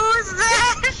yeah. Who is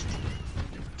that?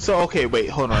 So okay, wait,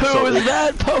 hold on. Who so is it's,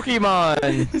 that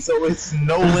Pokemon? So it's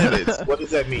no limits. What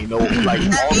does that mean? No, like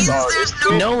That all means stars. there's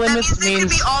no. No that limits means they could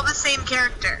means- be all the same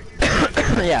character.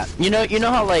 Yeah, you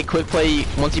know how like quick play,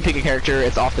 once you pick a character,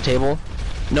 it's off the table.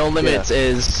 No limits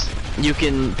is you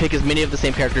can pick as many of the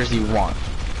same characters you want.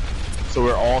 So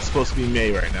we're all supposed to be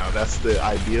May right now. That's the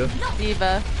idea.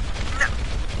 Diva.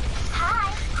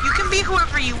 You can be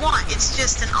whoever you want. It's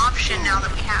just an option now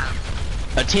that we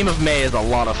have. A team of May is a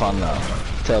lot of fun though,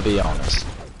 to be honest.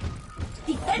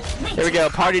 Here we go,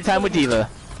 party time with Diva.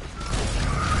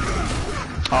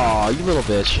 Aw, you little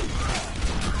bitch.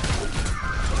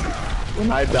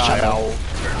 When I die, I'll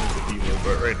turn into Diva,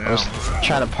 but right I now. was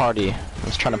trying to party. I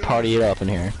was trying to party it up in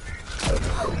here.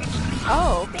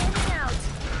 Oh, Standing out.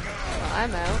 well,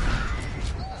 I'm out.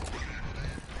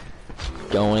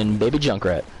 Going baby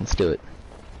Junkrat. Let's do it.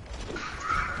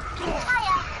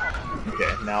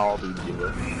 Okay, now I'll be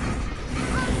Diva.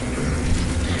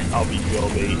 I'll be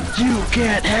jailbait. You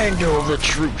can't handle the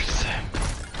truth.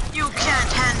 You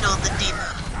can't handle the diva.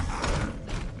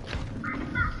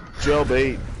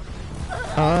 Jailbait.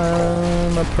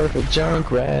 I'm a perfect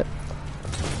Junkrat.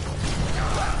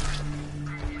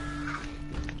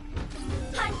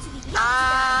 Time to be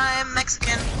I'm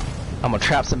Mexican. I'm gonna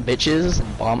trap some bitches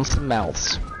and bomb some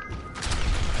mouths.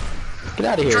 Get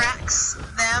out of here. Drax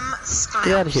them scraps.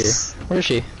 Get out of here. Where is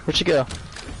she? Where'd she go?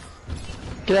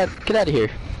 Get out of here.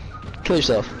 Kill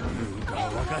yourself.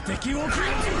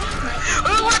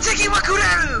 Wateki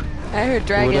Wakudaru! I heard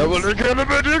dragons. No,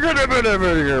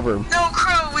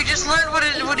 Crow, we just learned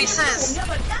what he says.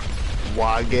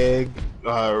 Wageg,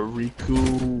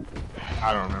 Riku,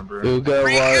 I don't remember. Uga,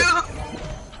 Ryu,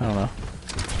 I don't know.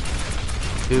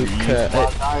 Uka,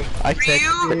 I think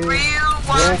Ryu,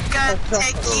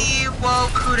 Wakateki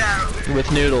Wakudaru. with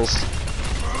noodles.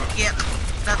 Yep,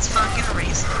 that's fucking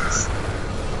racist.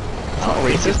 It's not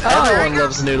racist. Oh. Everyone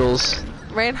loves noodles.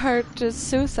 Reinhardt just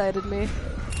suicided me.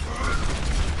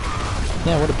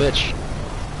 Yeah, what a bitch.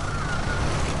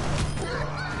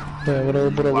 Yeah, what a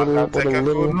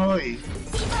little.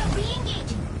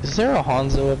 Is there a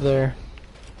Hanzo up there?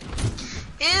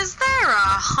 Is there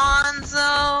a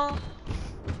Hanzo?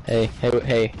 Hey,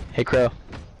 Crow.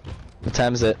 What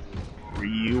time is it?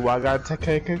 Ryu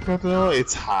Wagatekeko,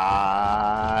 it's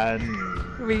Han.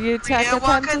 Ryu Taka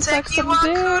time to suck Wakateki some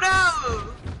dick. Wakudaru.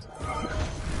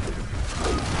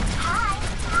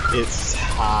 It's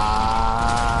time.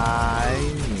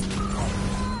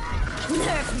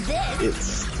 nerf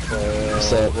this.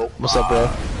 It's What's up, bro?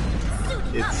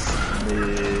 It's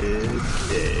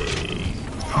midday.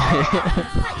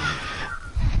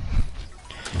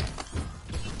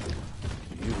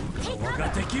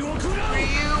 Ryu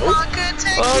Oh,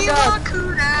 Wakateki God.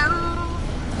 Wakudaru.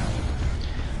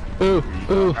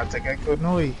 Ooh. Wagatekeko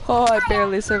noi. Oh, I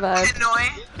barely survived. Hanoi.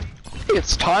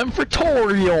 It's time for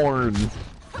Toriorn.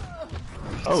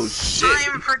 Oh shit.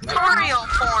 Time for tutorial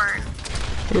porn.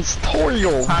 It's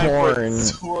Toriel Time for porn.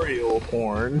 tutorial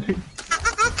porn.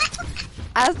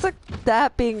 As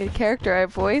that being a character I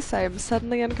voice, I am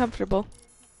suddenly uncomfortable.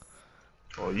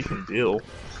 Oh, you can deal.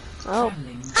 Oh,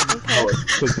 Oh,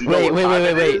 'cause you know what time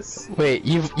it is? Wait.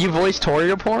 You voice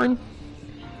Toriel porn?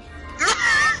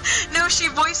 No, she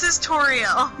voices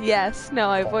Toriel. yes. No,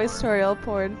 I voice tutorial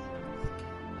porn.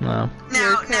 No.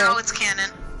 Now correct. it's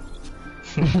canon.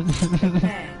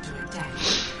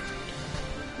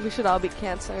 We should all be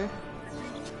Cancer.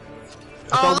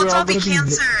 Oh, let's all be gonna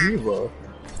Cancer. Diva.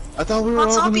 I thought we were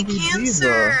Let's all all gonna be be Cancer.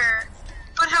 Diva.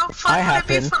 But how fun I would it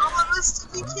be happen. for all of us to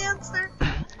be Cancer?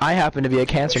 I happen to be a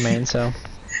Cancer main, so.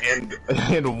 And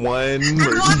one And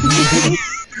mercy. one day,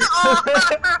 oh,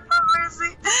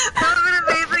 Mercy. That would have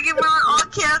been amazing if we were all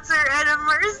Cancer and a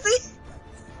Mercy.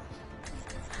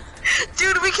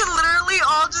 Dude, we can literally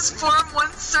all just form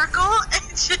one circle and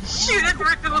just shoot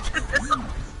everyone else.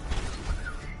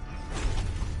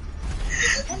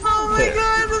 Oh my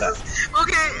god, this is...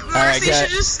 Okay, Alright, Mercy should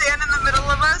just stand in the middle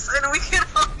of us and we can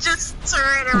all just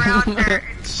turn around her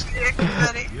and shoot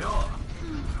everybody.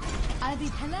 I'll be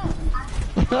hello.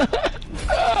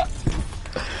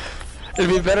 It'd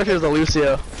be better if it was a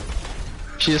Lucio.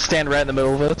 She just stand right in the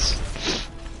middle of us.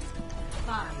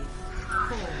 5,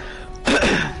 4,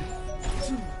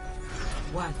 2,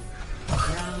 1.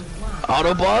 Round 1.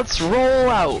 Autobots, roll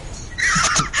out!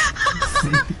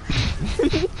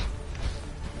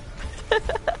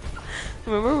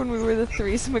 Remember when we were the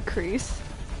Threes McCrease?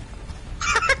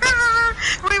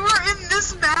 We were in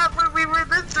this map when we were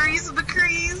the Threes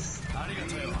McCrees.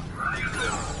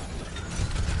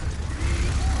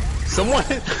 Someone,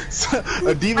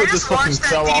 a diva I just fucking watched that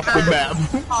fell off the diva map.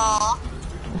 fall.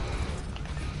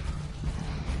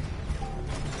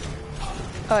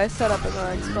 Oh, I set up in the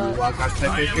wrong spot.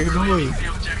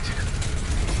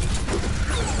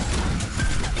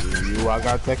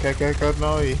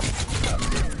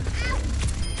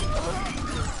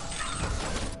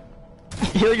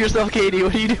 Heal yourself, Katie,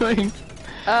 what are you doing?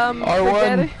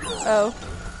 R1. forget. Oh.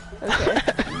 Okay.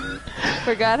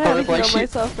 Forgot how to was like, heal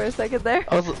myself for a second there.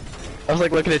 I was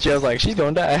like looking at you, I was like, she's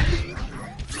gonna die.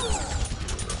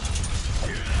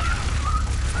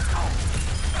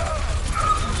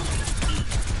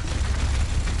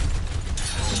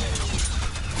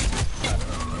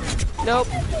 Nope.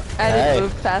 I didn't Hey.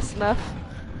 move fast enough.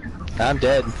 I'm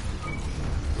dead.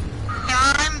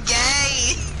 I'm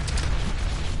gay.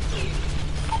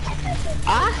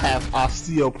 I have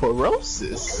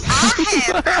osteoporosis.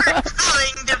 I have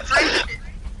crippling depression.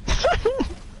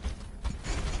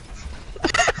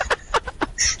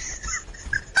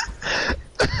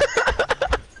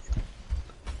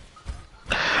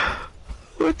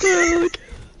 What the heck?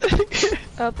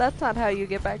 Oh, that's not how you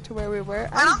get back to where we were.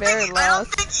 I I'm don't very think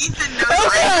lost. Ethan knows Oh,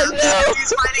 right God, now. no.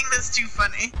 He's finding this too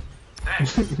funny.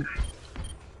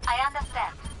 I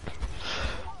understand.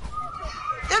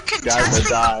 They're Guys, I contesting the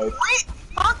died. point.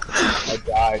 Fuck them. I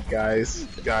died, guys.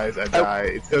 Guys, I died.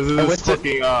 It's because of I this went to-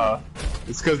 fucking,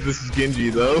 it's because this is Genji,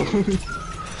 though.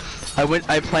 I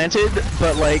planted,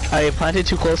 but like, I planted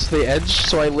too close to the edge,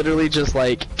 so I literally just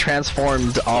like,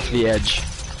 transformed off the edge.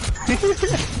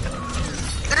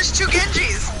 There's two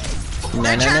Genjis. No,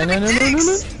 They're no, trying no, to no, be no, no, no, no.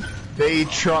 dicks.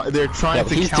 They're trying Yeah,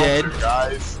 to he's counter, dead.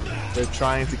 guys. They're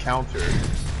trying to counter.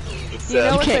 You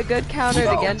know what's a can't- good counter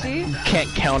to No. Genji? Can't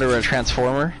counter a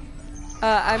transformer.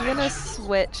 I'm gonna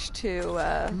switch to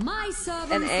My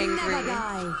servants An angry- never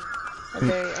die. a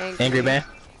very angry. Angry man?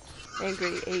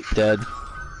 Angry ape. Dead.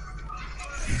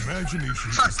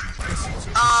 Imagination Fuck. is the essence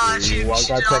of Aw, Well, she did I all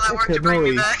got that work to bring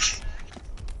me noise. back.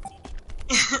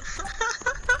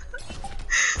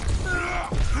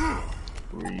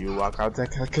 You walk out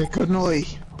that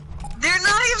kakanoi. They're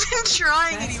not even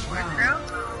trying anymore, bro.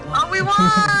 Oh, we won!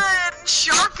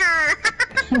 Shocker!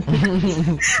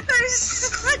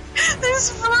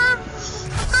 there's 4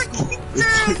 fucking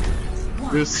dudes.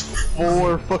 There's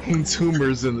 4 fucking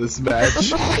tumors in this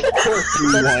match. Of course we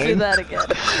Let's do won. that again.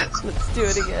 Let's do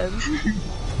it again.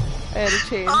 I had to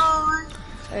change. Oh,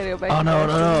 I had to go back Oh to no,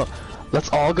 no, no. Let's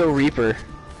all go Reaper.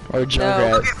 Or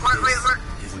Junkrat. okay, wait.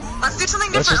 Let's do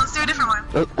something Let's different. just- Let's do a different one.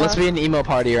 Let's be an emo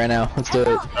party right now. Let's do it.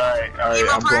 Alright,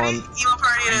 Emo I'm party? going. Emo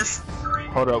party it is.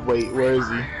 Hold up, wait, where is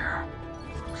he?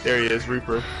 There he is,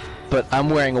 Reaper. But I'm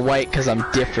wearing white because I'm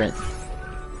different.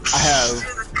 I have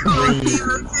green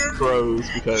crows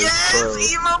because Yes,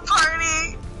 crows. emo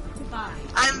party!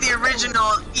 I'm the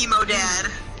original emo dad.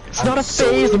 It's not a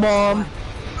phase, Mom!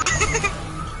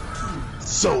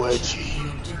 So edgy.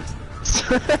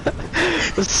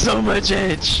 There's so much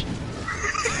edge.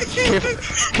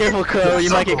 Careful, Crow. You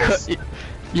might get cut.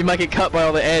 You might get cut by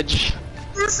all the edge.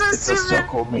 You're so It's a stupid.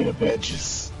 circle made of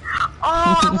edges. Oh,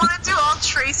 I want to do all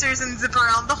tracers and zip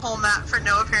around the whole map for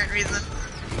no apparent reason.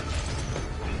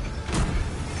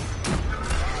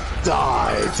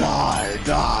 Die.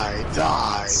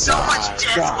 So much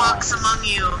death walks among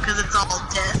you, because it's all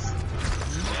death.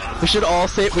 We should all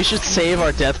save. We should save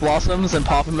our death blossoms and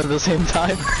pop them at the same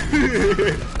time.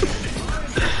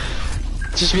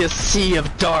 Just be a sea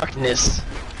of darkness.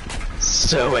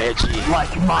 So edgy.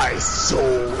 Like my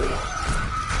soul.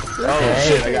 Oh Hey.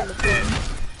 shit, I got it.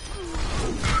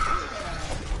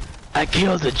 I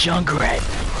killed the Junkrat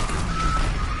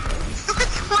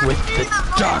What with do you the have,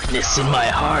 like, darkness in my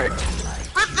heart.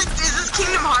 With the, is this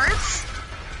Kingdom Hearts?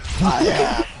 I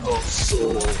have no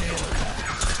soul.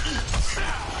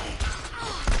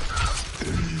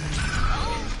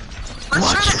 Let's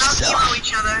Watch try to yourself. out-emo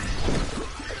each other.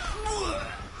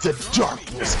 The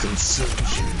darkness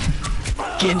consumes you.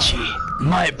 Genji,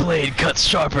 my blade cuts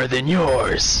sharper than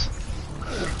yours.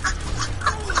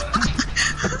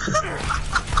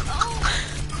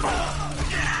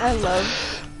 I love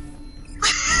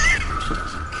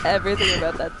everything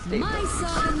about that statement. My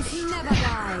servants never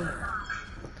die.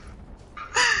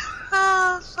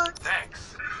 Oh, fuck.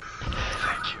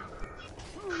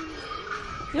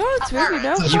 You know what's weird? You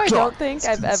know who I don't think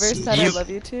I've ever said I You- love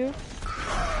you to?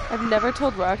 I've never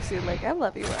told Roxy, like, I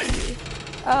love you, Roxy.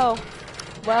 Oh,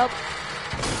 well,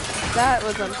 that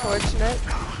was unfortunate.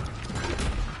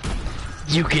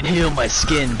 You can heal my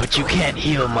skin, but you can't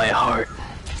heal my heart.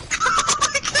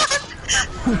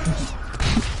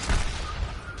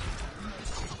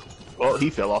 Well, he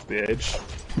fell off the edge.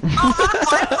 Oh,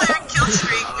 that 5-player kill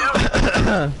streak. Yep.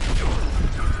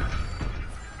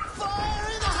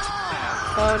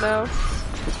 Oh no.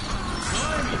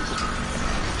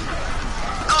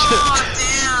 Oh,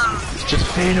 damn. Just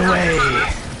fade away.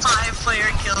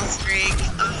 5-player kill streak.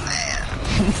 I'm sad.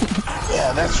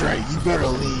 Yeah, that's right. You better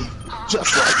leave.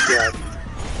 Just like that.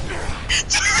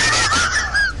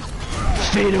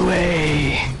 Fade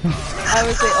away. I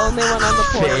was the only one on the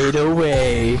porch. Fade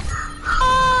away.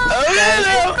 Oh,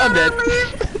 no, I'm dead.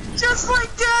 just like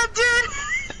Dad did.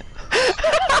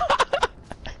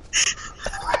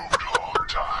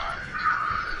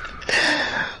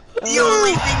 The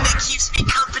only thing that keeps me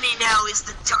company now is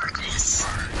the darkness.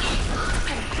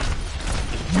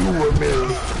 You were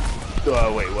merely.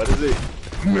 Wait, what is it?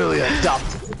 Merely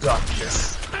adopted the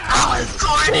darkness. I was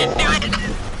born into it.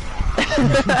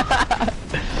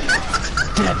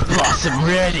 Death Blossom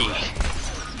ready!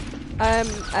 I'm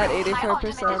at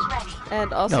 84%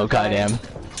 and also Oh goddamn.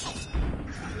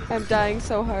 I'm dying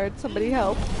so hard. Somebody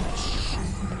help.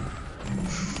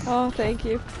 Oh, thank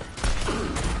you.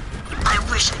 I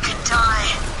wish I could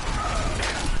die.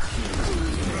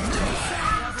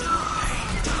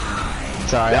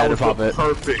 Sorry, I had to pop it.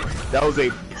 Perfect. That was a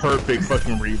perfect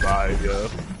fucking revive, yo.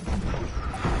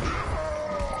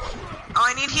 Oh,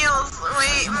 I need heals.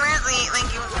 Wait, where is he?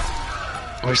 Thank you.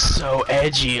 We're so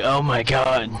edgy, oh my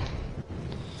god.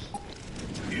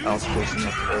 I was pushing the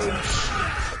edge.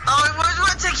 Oh, I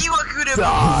want to take you Akuda.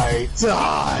 Die!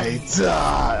 Die!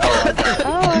 Die! Oh, I died.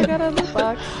 Oh, I got a loot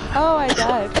box. Oh, I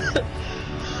died.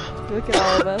 Look at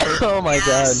all of us. Oh my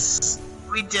Yes.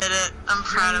 We did it. I'm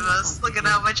proud of us. Look at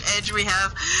how much edge we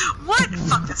have. What?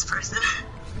 Fuck this person.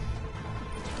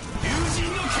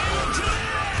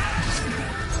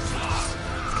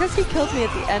 It's because he killed me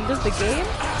at the end of the game.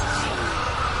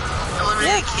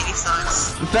 Eliminated Katie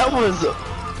sucks. god.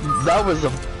 That was a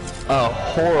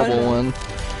horrible one.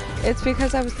 It's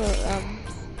because I was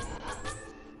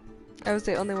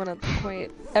the only one at the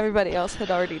point. Everybody else had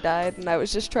already died, and I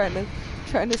was just trying to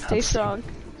stay strong.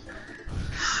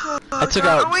 I took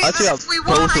out both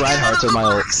Reinhardts with my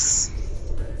ult.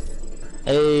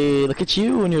 Hey, look at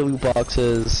you and your loot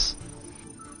boxes.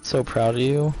 So proud of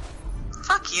you.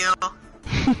 Fuck you.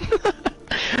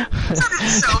 That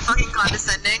is so fucking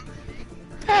condescending.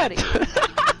 Howdy.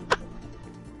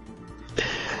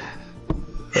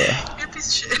 Yeah. You're a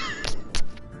piece of shit.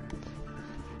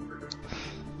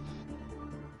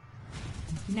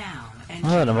 Now, and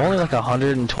Man, I'm only like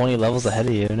 120 levels ahead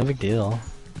of you. No big deal.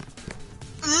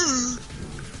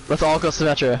 Let's all go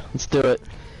Symmetra. Let's do it.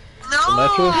 No,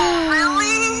 Symmetra?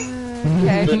 really?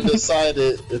 Okay. It's been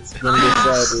decided. It's been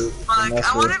decided. Fuck,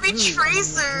 I want to be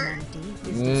Tracer.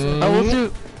 Oh, we'll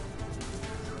do.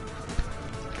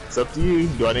 It's up to you.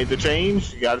 Do I need to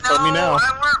change? You gotta No, tell me now.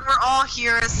 we're all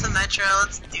here as Symmetra.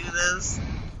 Let's do this.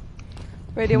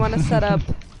 Where do you want to set up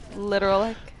literal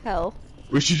like hell?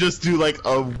 We should just do like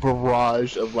a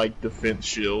barrage of like defense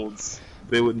shields.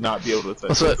 They would not be able to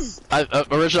touch So us.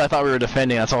 originally I thought we were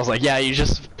defending. That's why I was like, yeah, you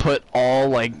just put all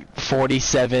like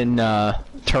 47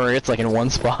 turrets like in one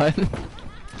spot.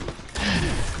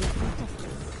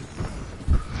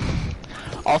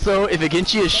 Also, if a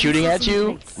Genji is shooting at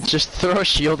you, just throw a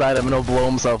shield at him and he'll blow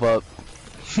himself up.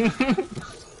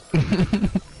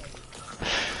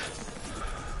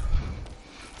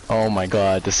 Oh my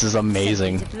god, this is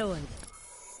amazing. deployed.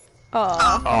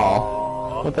 Aw.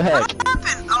 Oh, what the heck? What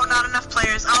happened? Oh, not enough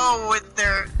players. Oh, with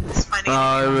their fighting.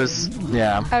 Oh, it was,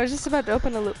 yeah. I was just about to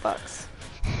open a loot box.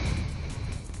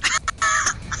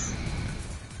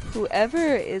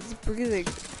 Whoever is breathing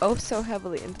oh so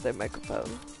heavily into their microphone,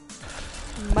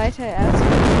 might I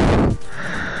ask?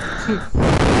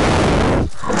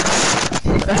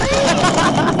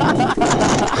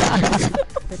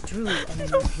 The true enemy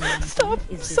of humanity Stop.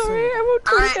 is the Sorry, soul. I won't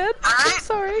go Alright, again. alright. I'm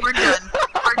sorry. We're done.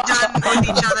 We're done with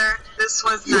each other. This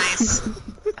was nice.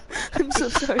 I'm so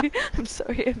sorry. I'm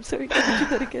sorry. I'm sorry. Can you do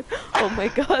that again? Oh my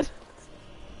god.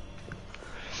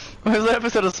 There's an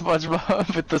episode of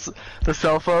SpongeBob with the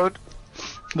cell phone,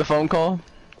 the phone call.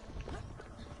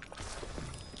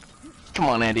 Come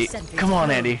on, Andy. Come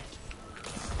on, Andy.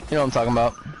 You know what I'm talking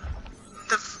about.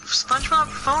 The SpongeBob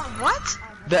phone? What?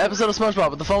 The episode of SpongeBob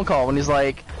with the phone call when he's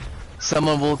like,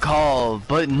 someone will call,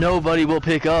 but nobody will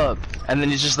pick up. And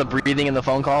then it's just the breathing in the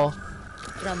phone call.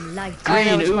 From light I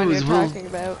know Green which one you're ooze will, talking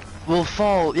about. will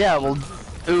fall, yeah, will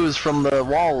ooze from the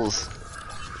walls.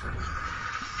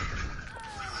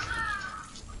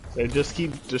 They just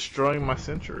keep destroying my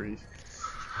centuries.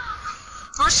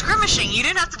 We're skirmishing. You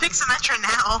didn't have to pick Symmetra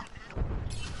now.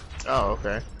 Oh,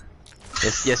 okay.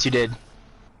 Yes, you did.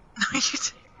 No, you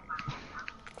didn't.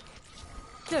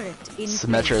 turret in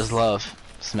Symmetra is love.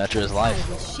 Symmetra is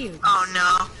life. shield. Oh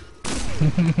no.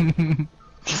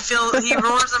 He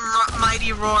roars a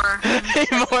mighty roar. He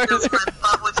Fills roars. my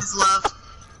butt with his love.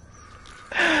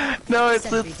 No,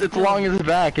 it's along his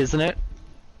back, isn't it?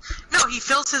 No, he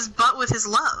fills his butt with his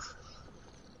love.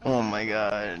 Oh my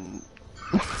god.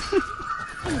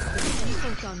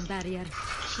 Photon barrier.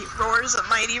 He roars a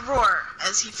mighty roar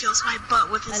as he fills my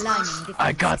butt with his Aligning love. defense.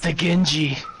 I got the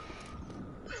Genji.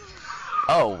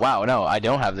 Oh wow, no, I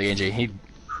don't have the Genji.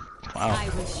 Wow, I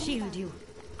will shield you.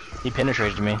 he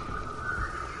penetrated me.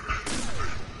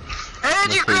 Angie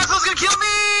Let's see. Grassl's gonna kill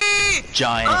me!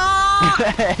 Giant.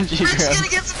 Oh! Genji Rick's grab. gonna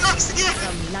get some knocks again!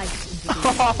 From light into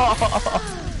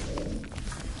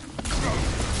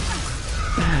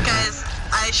Guys,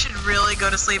 I should really go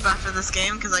to sleep after this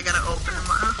game because I gotta open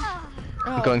tomorrow.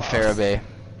 I'm going Farabay.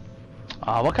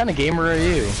 What kind of gamer are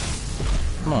you?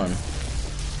 Come on.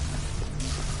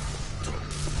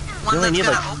 One only that's need,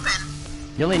 gonna like- open.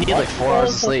 You only need like 4 hours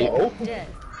of sleep. Death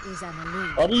is an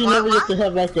illusion. Why do you What, never what? get to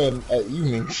have like an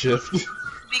evening shift?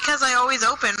 Because I always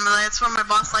open. That's what my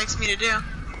boss likes me to do.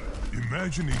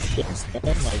 Imagination is the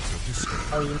Man, like, essence of discovery.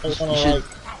 oh, you might wanna should- like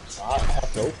not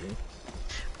have to open.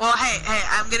 Well, hey,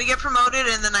 I'm gonna get promoted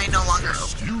and then I no longer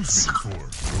open. Excuse me for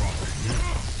dropping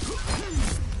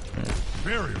in.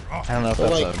 Barrier up. I don't know if But,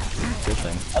 that's like- a good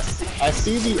thing. I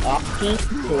see the option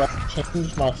to like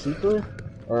change my super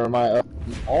or my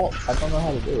alt. I don't know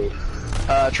how to do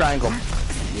it. Triangle.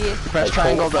 Yeah. You press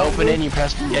triangle to open it, and you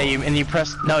press,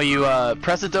 you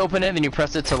press it to open it, then you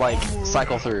press it to like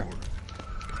cycle through.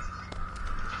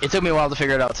 It took me a while to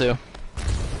figure it out too.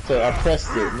 So I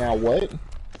pressed it. Now what?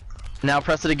 Now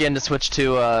press it again to switch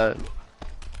to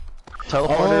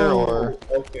teleporter or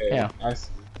okay. yeah. I see.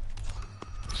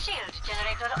 Shield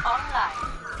generator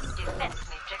online. Defense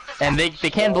matrix And they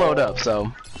can blow it up,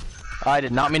 so I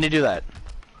did not mean to do that.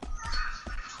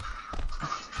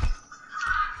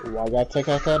 Well, I gotta take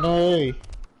out that noise.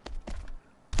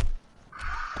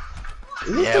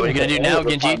 Yeah, what are you gonna do now,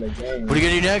 Genji? What are you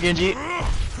gonna do now, Genji?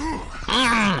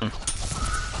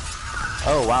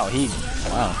 Oh wow, he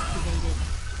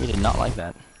did not like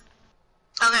that.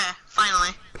 Okay, finally.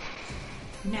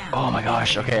 Oh my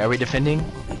gosh. Okay, are we defending?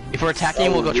 If we're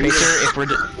attacking, we'll go Tracer.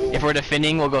 If we're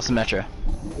defending, we'll go Symmetra.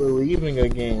 We're leaving a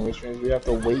game, which means we have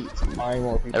to wait to find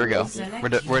more people. There we go.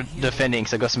 to We're defending,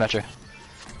 so go Symmetra.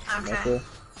 Okay. Okay.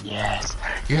 Yes.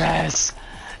 Yes.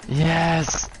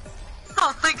 Yes.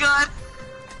 Oh my god.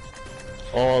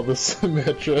 All the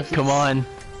Symmetra. Come on.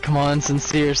 Come on,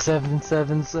 Sincere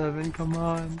 777. Come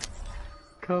on.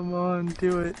 Come on,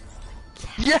 do it.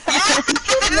 Yes.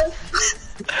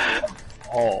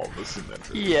 All the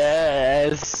Symmetra.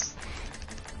 Yes.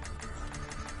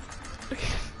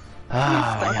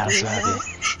 Ah, my god, I'm so happy.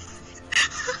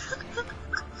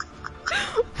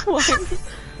 One.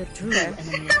 The true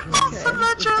enemy of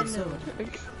Symmetra. is the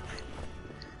sword.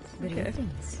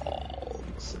 Greetings.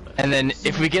 And then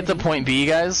if we get to point B,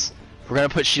 guys, we're gonna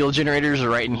put shield generators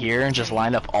right in here and just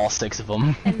line up all 6 of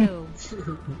them. Hello.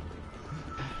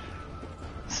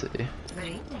 Let's see.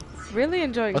 Greetings. Really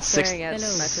enjoying What's six- staring at Hello.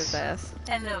 Symmetra's ass.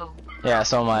 Hello. Yeah,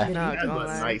 so am I. No, That's don't a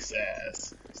lie. nice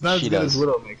ass. It's not She as good does. as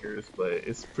Widowmaker's, but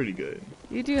it's pretty good.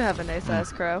 You do have a nice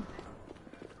ass, Crow.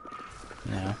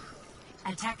 Yeah.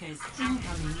 Attackers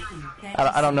incoming in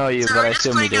I don't know you, So but we're I just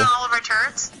assume you putting do. down all of our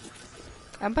turrets?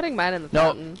 I'm putting mine in the No,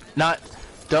 fountain. not.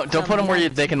 Don't put them where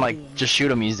they can like just shoot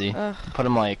them easy. Ugh. Put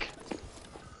them like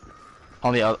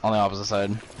on the opposite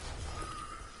side.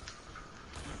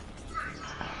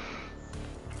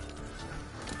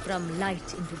 From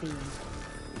light into being.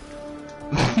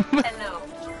 Hello.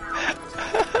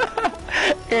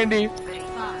 Andy,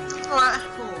 What?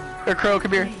 or Crow,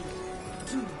 come here.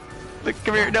 Look,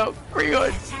 come here. No, where are you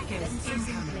going? Attackers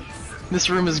incoming. This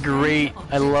room is great.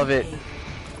 I love it.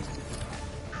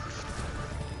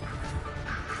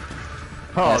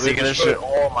 Oh, Yeah, so they you gotta destroyed shoot-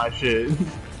 all my shit.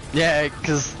 Yeah,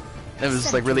 because it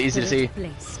was like really easy to see.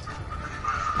 Placed.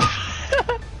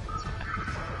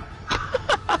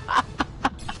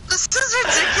 This is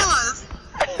ridiculous.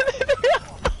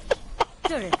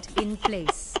 Turret in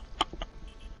place.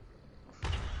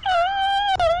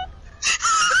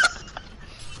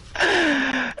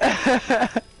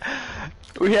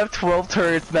 We have 12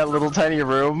 turrets in that little tiny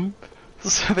room,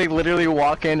 so they literally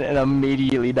walk in and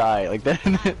immediately die. Like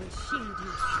that.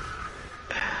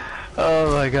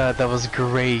 Oh my god, that was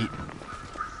great.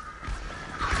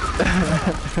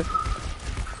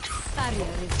 Barrier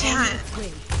is Damn on it. its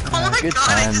way. Oh my good god,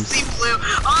 I times. just see blue.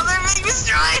 Oh, they're being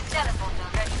destroyed.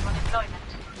 Teleporter ready for deployment.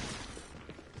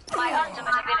 My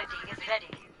ultimate ability is ready.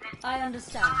 I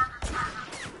understand.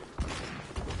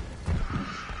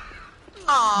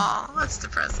 Aw, that's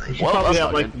depressing. You Well, probably that's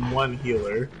have not like good. one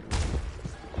healer.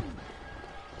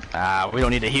 We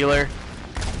don't need a healer.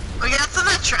 We got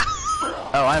Symmetra.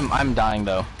 Oh, I'm dying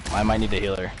though. I might need a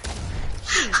healer.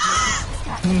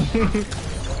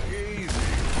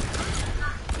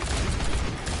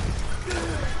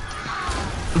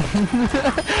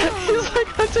 He's like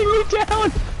hunting me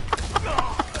down.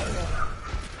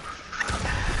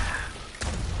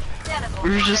 We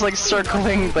were just like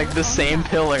circling like the same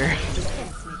pillar.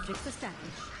 Defense matrix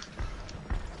established.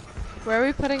 Where are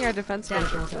we putting our defense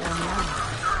Teleporter matrix?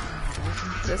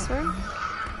 online. This room?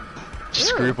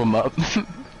 Just group them up.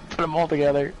 Put them all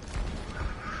together.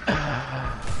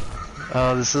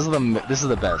 Oh, this is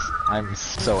the best. I'm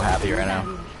so happy right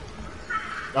now.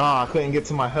 Ah, I couldn't get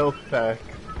to my health pack.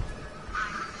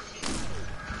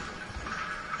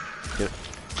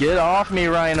 Get off me,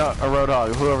 Ryan or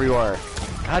Roadhog, whoever you are.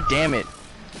 God damn it.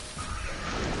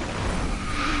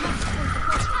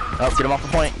 Oh, get him off the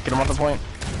point. Get him off the point.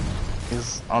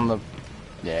 He's on the...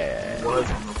 Yeah. Was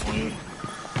on the point.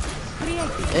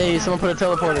 Hey, someone put a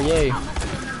teleporter. Yay.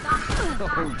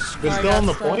 They're still on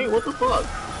the point? What the fuck?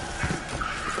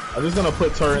 I'm just gonna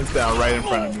put turrets down right in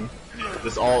front of me.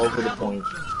 Just all over the point.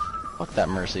 Fuck that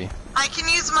Mercy. I can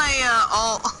use my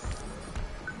ult.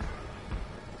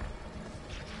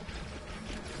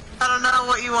 I don't know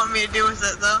what you want me to do with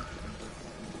it though.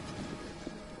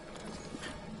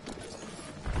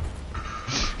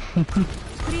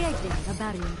 Creating a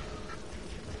barrier.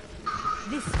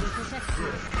 This will protect you.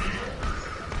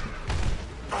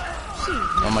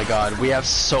 Oh my god, we have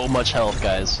so much health,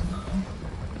 guys.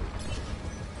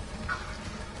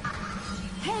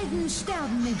 Helden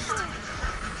sterben nicht.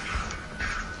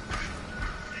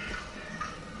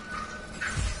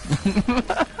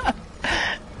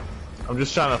 I'm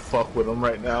just trying to fuck with them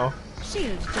right now.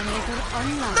 Shield generator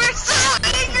online. They're so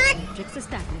angry! Matrix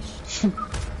established.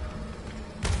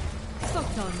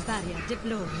 Photon barrier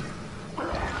deployed.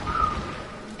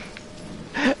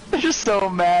 They're just so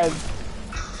mad.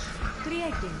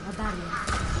 Creating a barrier.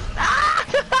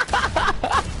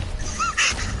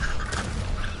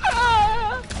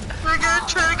 They're gonna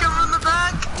try to come from the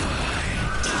back.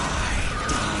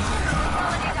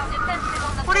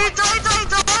 What are you dying?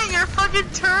 You're fucking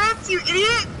turrets, you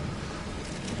idiot!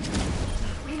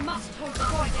 We must hold the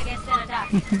point against an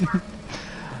attack.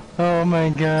 Oh my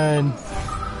god.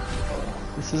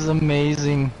 This is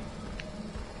amazing.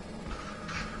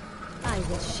 I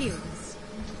will shield us.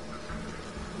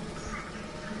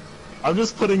 I'm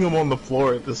just putting them on the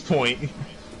floor at this point.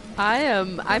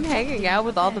 I'm hanging out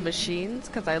with all the machines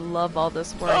because I love all this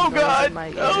swirling Oh noise god! in my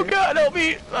ear. Oh god, help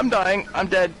me! I'm dying. I'm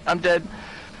dead. I'm dead.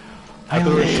 I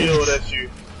threw a shield at you.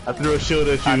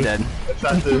 I'm dead.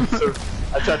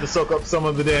 I tried to soak up some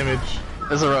of the damage.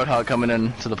 There's a Roadhog coming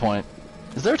in to the point.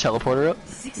 Is there a teleporter up?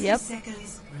 60 Yep.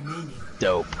 seconds remaining.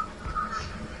 Dope.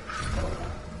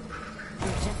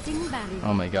 Projecting barrier.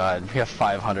 Oh my god, we have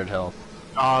 500 health.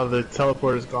 Oh, the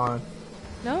teleporter's gone.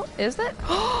 No, is it?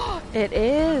 It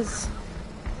is.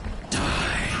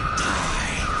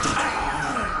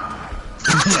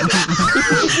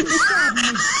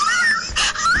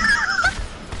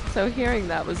 So hearing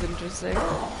that was interesting.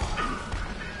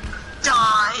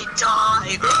 Die!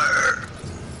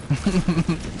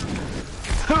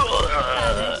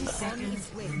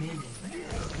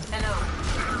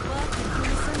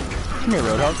 Come here,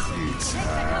 Roadhog.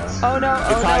 Oh no!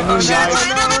 It's high noon, guys.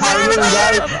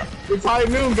 It's high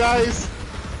noon, guys.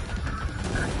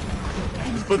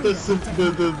 Just put the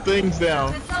things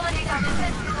down. Consolidate our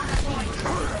defenses on the point.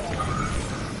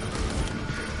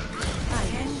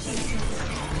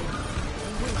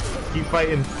 Keep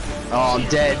fighting. Oh, I'm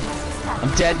dead.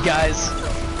 I'm dead, guys.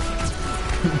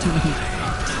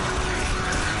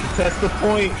 Test the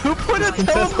point. Who put a Test the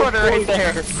teleporter right point.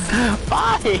 there?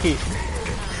 Bye!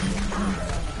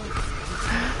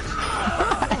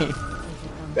 Bye!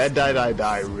 That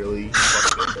die really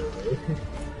fucked it over.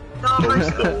 No, please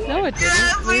don't. No, it didn't.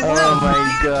 Yeah, please Oh don't.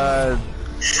 my god.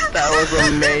 That was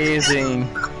amazing.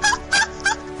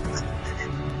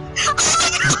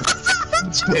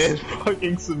 Dead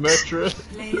fucking Symmetra.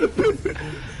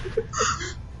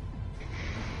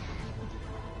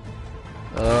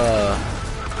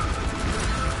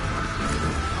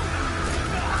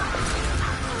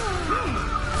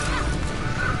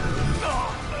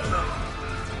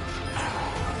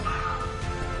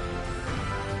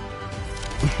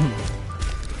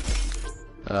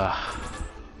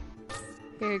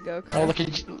 Here you go, Oh,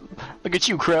 Chris. look at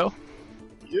you, Crow.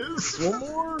 Yes, one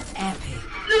more.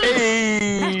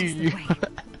 Hey!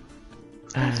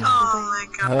 Oh my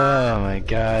god. Oh my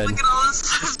god. Look at all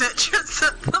this veterans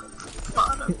at the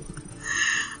bottom.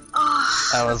 Oh,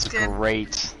 That was that's good.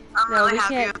 great. I'm No, really we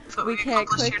happy can't- with what we we can't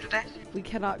accomplished click. here today. We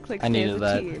cannot click I stay needed as a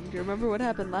that. team. Do you remember what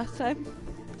happened last time?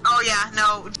 Oh yeah,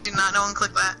 no, do not. No one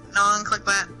click that. No one click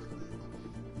that.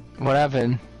 What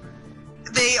happened?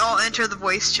 They all enter the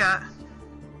voice chat.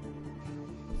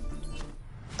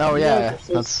 Oh yeah,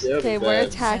 that's... Okay, we're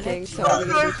attacking, so I'm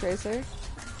gonna do Tracer.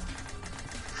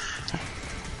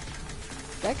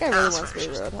 That guy really wants to be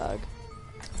Roadhog.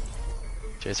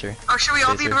 Chaser. Oh, should we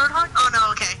all be Chaser. Roadhog? Oh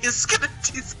no, okay. He's gonna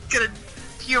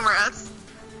humor us.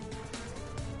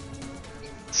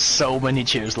 So many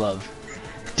cheers, love.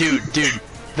 Dude,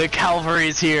 the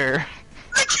cavalry's here.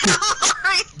 The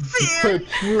cavalry's here. The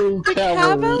true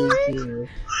cavalry.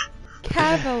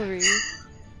 Cavalry,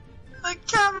 The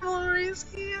cavalry's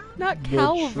here. not true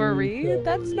cavalry.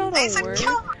 That's not They a said word.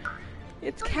 cavalry.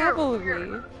 It's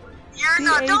cavalry. You're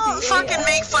not. Don't C-A-V-A-L. fucking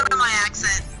make fun of my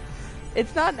accent.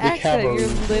 It's not an The accident, cavalry.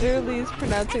 you're literally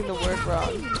pronouncing the word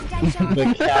wrong.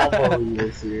 The cavalry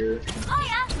is here.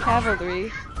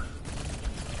 Cavalry.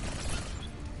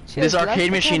 This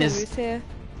arcade machine is- is here.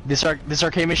 This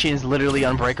arcade machine is literally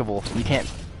unbreakable. You can't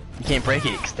break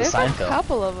it 'cause the There's a sign fell.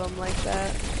 couple of them like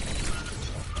that.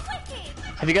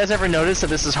 Have you guys ever noticed that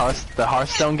this is the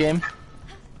Hearthstone game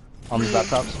on these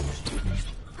laptops?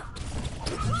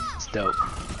 It's dope.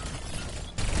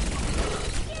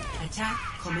 Attack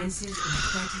commences in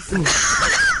 30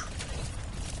 seconds.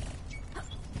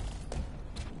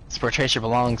 It's where Tracer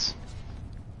belongs.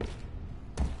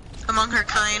 Among her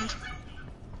kind.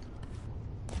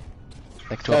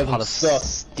 Like to a Guys, pot I'm of stuck.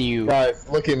 stew. Guys,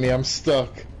 look at me, I'm stuck.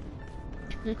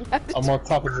 I'm on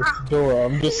top of this door,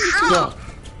 I'm just stuck.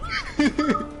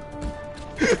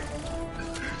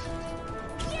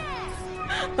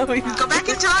 Oh, he's Go back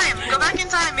in time. Go back in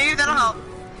time. Maybe that'll help.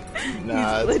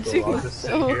 Nah, it's glitching cool, I'll just sit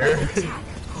so here.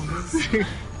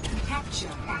 Capture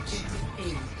objective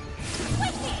A.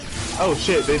 Oh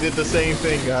shit, they did the same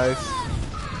thing, guys.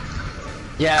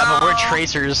 Yeah, but we're Oh.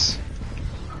 Tracers.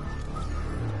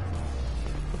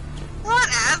 What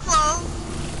asshole?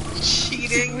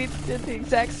 Cheating. We did the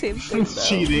exact same thing though.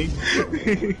 Cheating.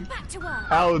 Back to work.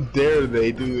 How dare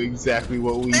they do exactly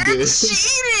what we They're did?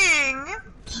 cheating.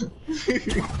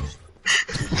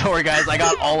 Don't worry, guys. I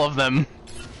got all of them.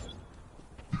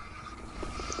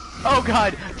 Oh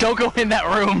God! Don't go in that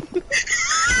room.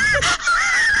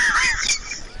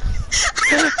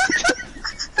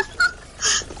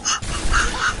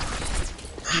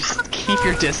 Just keep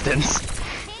your distance.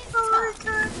 Oh my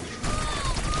god.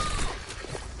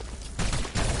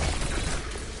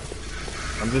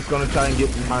 I'm just gonna try and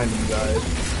get behind you guys.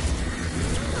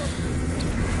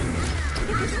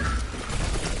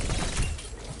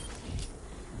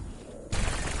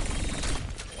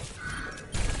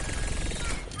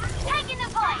 Taking the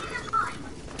point.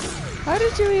 How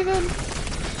did you even?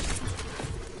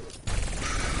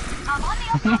 I'm on the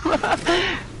offensive.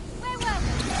 Where were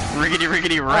we? Riggedy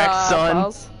riggedy wreck, son.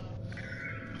 Balls.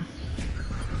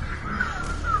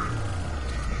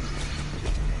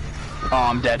 Oh,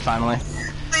 I'm dead finally.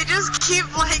 They just keep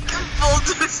like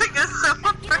bulldozing us so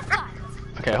Taking the hard.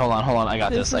 point. Okay, hold on, hold on. I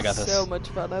got this. I is got this. so much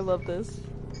fun. I love this.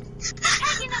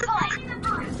 Taking the point.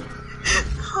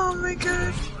 Oh my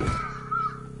god.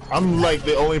 I'm like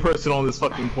the only person on this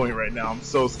fucking point right now. I'm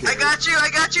so scared. I got you.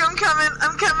 I'm coming.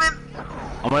 I'm coming.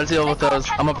 I'm gonna deal with those.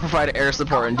 I'm gonna provide air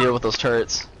support and deal with those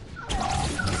turrets.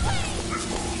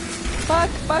 Fuck,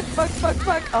 fuck, fuck, fuck,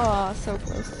 fuck. Oh, so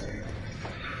close.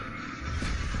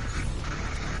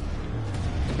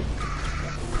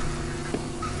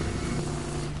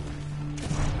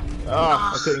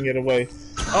 Ah, I couldn't get away.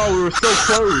 Oh, we were so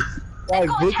close. Guys,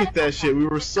 look at that shit. We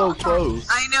were so close.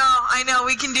 I know.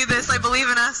 We can do this. I believe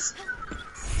in us.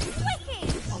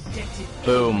 Objective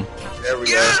Boom. There we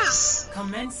go. Yes.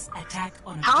 commence attack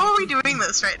on How are we objective doing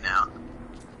this right now?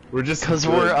 We're just Because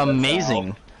good, we're that's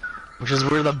amazing. Which is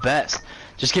we're the best.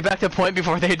 Just get back to point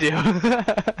before they do.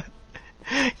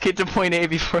 Get to point A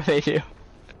before they do. all.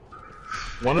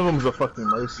 One of them's a fucking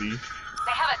mercy. They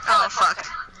have a Oh teleporter. fuck.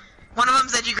 One of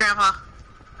them's edgy grandpa.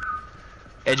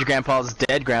 Edge, your grandpa's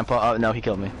dead, grandpa. Oh no, he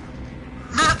killed me.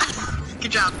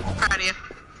 Good job. Proud of you.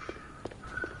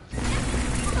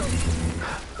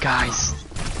 Guys.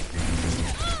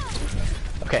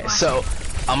 Okay, so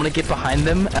I'm gonna get behind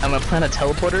them and I'm gonna plant a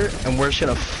teleporter and we're just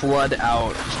gonna flood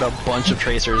out just a bunch of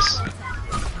tracers.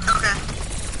 Okay.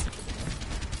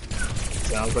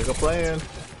 Sounds like a plan.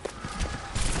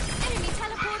 Enemy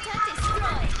teleporter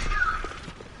destroyed.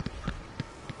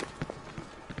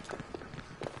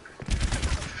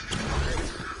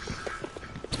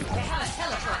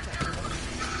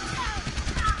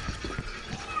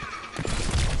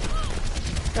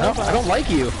 I don't like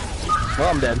you. Well,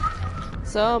 I'm dead.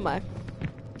 So am I. I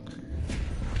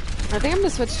think I'm gonna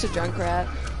switch to Junkrat.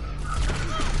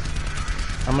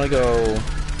 I'm gonna go.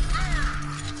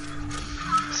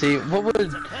 See, what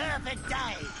would?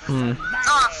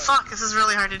 Oh fuck. This is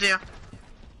really hard to do.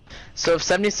 So if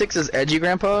 76 is edgy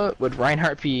grandpa, would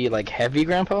Reinhardt be like heavy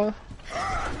grandpa?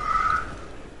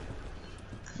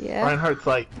 Yeah. Reinhardt's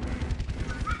like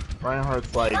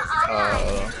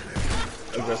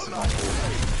aggressive uncle.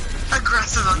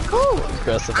 Aggressive uncle. Woo!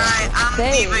 Aggressive. Alright, I'm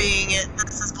Dang. DVing it.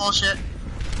 This is bullshit.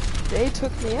 They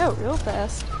took me out real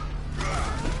fast.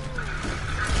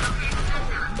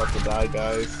 I'm about to die,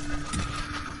 guys. I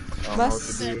don't know what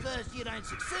to do.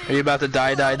 Are you about to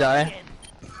die?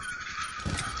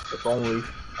 If only.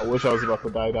 I wish I was about to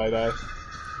die.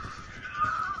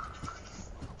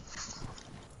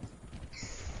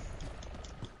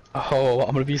 Oh,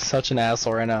 I'm gonna be such an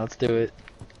asshole right now. Let's do it.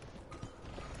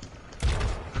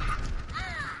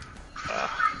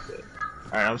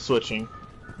 Alright, I'm switching.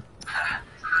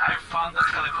 I found the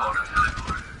teleporter.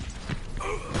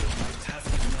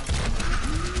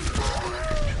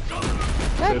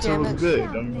 God This damn was it. good,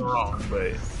 don't get me wrong,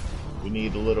 but we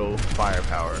need a little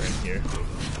firepower in here.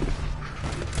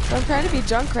 So I'm trying to be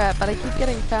Junkrat, but I keep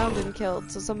getting found and killed,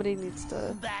 so somebody needs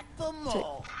to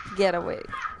get away.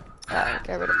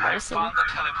 Get rid of I Marson. found the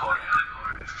teleporter.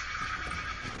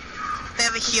 They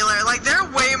have a healer. Like, they're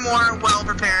way more well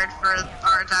prepared for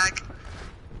our attack.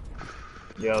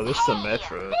 Yo, this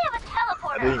Symmetra. They have a I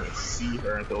teleporter. didn't even see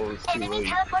her until it was too Enemy late.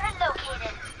 teleporter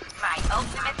located. My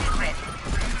ultimate is ready.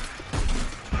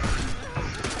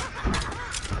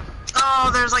 Oh,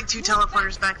 there's like 2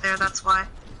 teleporters back there, that's why.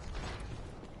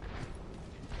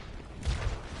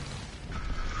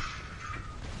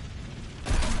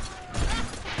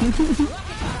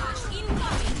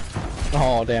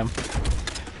 Oh damn.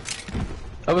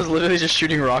 I was literally just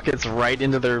shooting rockets right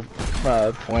into their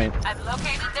point. I've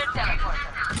located their teleporter.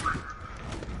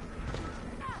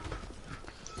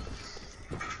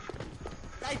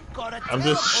 I'm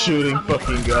just shooting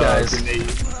fucking Guys.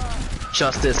 grenades.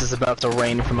 Justice is about to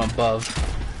rain from above.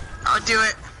 I'll do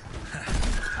it.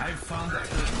 I found the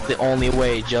teleporter. The only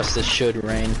way justice should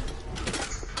rain.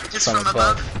 Just From from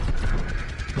above.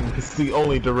 It's the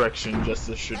only direction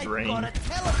justice should reign.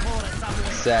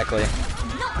 Exactly.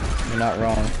 You're not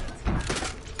wrong.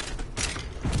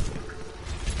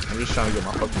 I'm just trying to get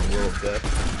my fucking world death.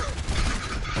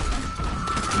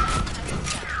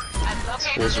 I've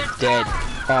located Fools their are dead.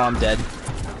 Oh, I'm dead.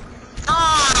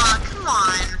 Aw, come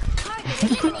on.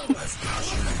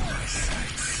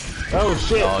 Oh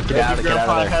shit! Oh, get out of there,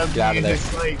 Grandpa get out of there, has get out me of in there. his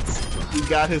sights. He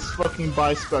got his fucking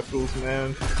bespectacles,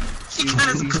 man. He got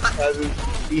his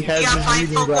He has He got his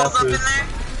reading bifocals up in glasses. there?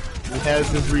 He has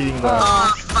his reading glasses.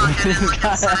 Oh, fuck, I didn't look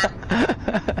inside.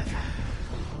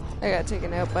 I got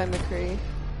taken out by McCree.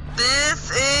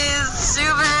 This is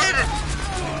stupid!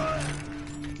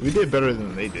 We did better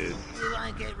than they did. You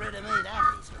won't get rid of me that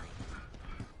easily.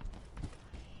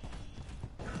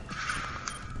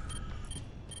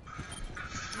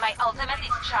 My ultimate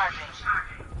is charging.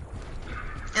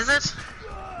 Is it?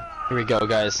 Here we go,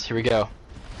 guys. Here we go.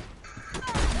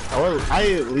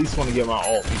 I at least want to get my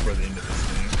ult before the end of this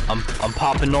thing. I'm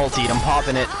popping ulti. I'm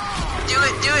popping it. Do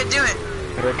it, do it, do it!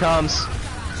 Here it comes.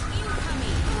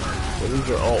 What is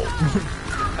your ult?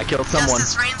 I killed someone.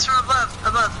 Justice rains from above.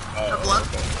 Above. Above.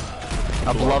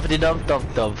 A beloved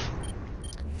dove.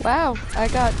 Wow, I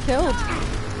got killed.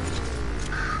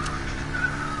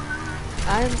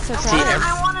 I'm surprised.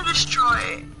 I want to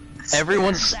destroy.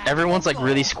 Everyone's like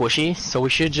really squishy, so we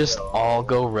should just all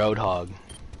go Roadhog.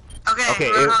 Okay,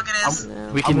 Roadhog it is.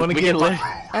 No. We can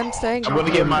I'm staying. I'm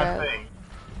gonna get my Junkrat. thing.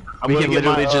 we can gonna get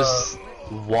literally my, just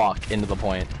walk into the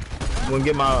point. I'm gonna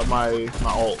get my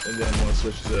ult and then I'm gonna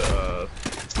switch to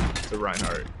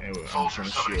Reinhardt. Anyway, I'm just gonna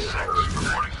shield.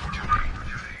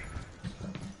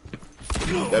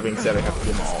 That being said, I have to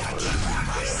get my ult first.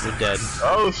 You're dead.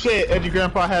 Oh shit! Edgy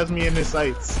Grandpa has me in his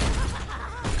sights.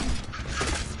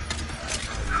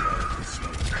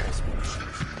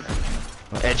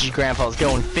 Edgy Grandpa's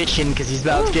going fishing because he's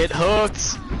about to get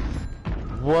hooked.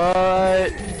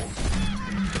 What?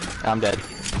 I'm dead.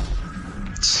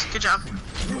 Good job.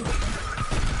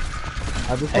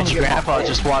 I just wanna Edgy get my Grandpa ult.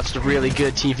 just watched a really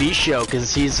good TV show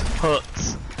because he's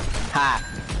hooked. Ha.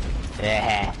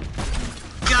 Yeah.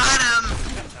 Got him!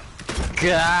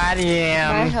 Got My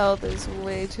him. health is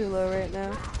way too low right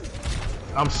now.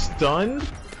 I'm stunned?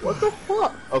 What the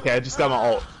fuck? Okay, I just got my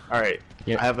ult. Alright.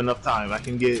 Yep. I have enough time. I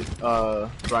can get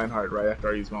Reinhardt right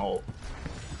after I use my ult.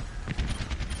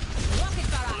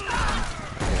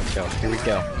 Let's go. Here we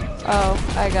go.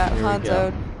 Oh, I got Here we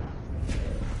Hanzo'd.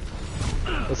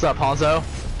 What's up, Hanzo?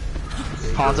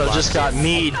 Hanzo just got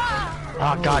mead.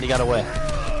 Oh god, he got away.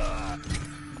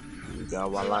 I've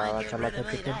got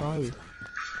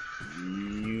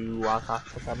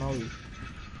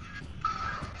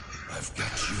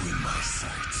you in my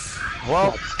sights.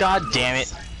 Well, god damn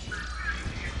it.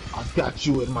 I've got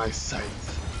you in my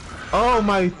sights. Oh,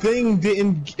 my thing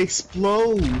didn't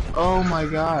explode. Oh my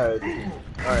god.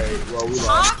 Alright, well, we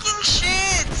lost. Fucking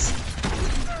shit!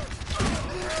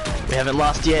 We haven't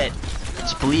lost yet.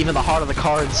 Just believe in the heart of the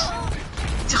cards.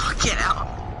 Oh, get out.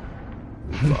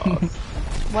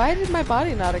 Why did my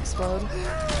body not explode?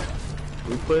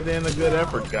 We put in a good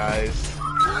effort, guys.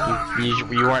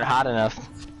 You weren't hot enough.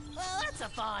 Well, that's a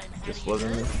fine. Just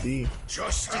wasn't meant to be.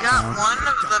 Just We got one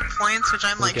of the points, which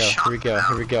I'm like shocked Here we go. about.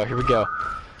 Here we go. Here we go.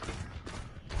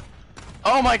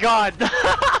 Oh my god!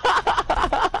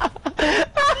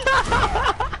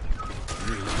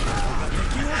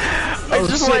 Oh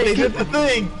shit, they did the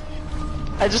thing!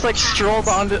 I just like strolled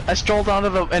onto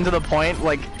the into the point,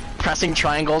 like pressing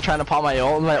triangle, trying to pop my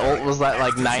ult, and my ult was at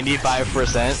like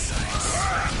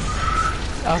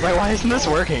 95%. I was like, why isn't this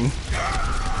working?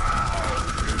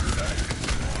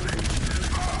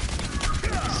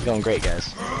 This is going great,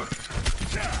 guys.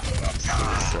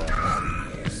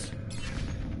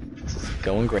 This is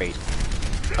going great.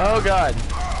 Oh god.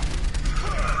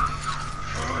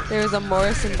 There was a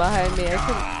Morrison behind me. I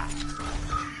couldn't.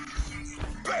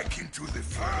 Back into the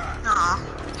fray. Aw.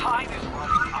 Time is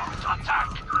running out to attack.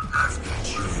 I've got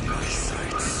you in my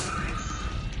sights.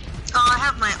 Oh, I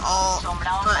have my ult, but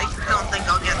I don't think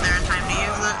I'll get there in time to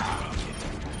use it.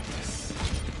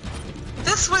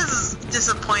 This was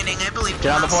disappointing, I believe.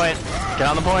 Get on the point. Get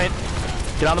on the point.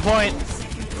 Get on the point.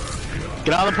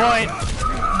 Get on the point.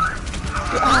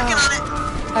 Working on it.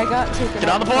 I got taken. Get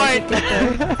on the point.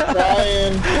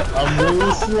 Trying. I'm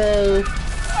really slow.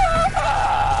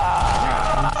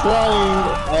 I'm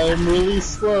trying. I'm really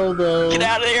slow though. Get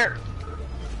out of here.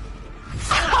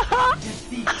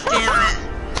 Damn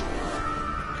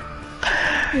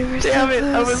it. Damn it,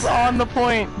 I was on the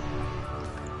point.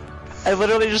 I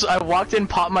literally just, I walked in,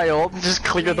 popped my ult, and just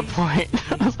cleared the point.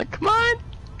 I was like, come on.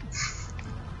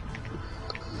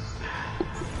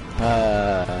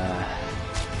 Hold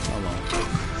on.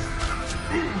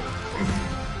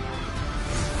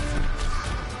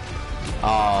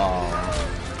 Oh.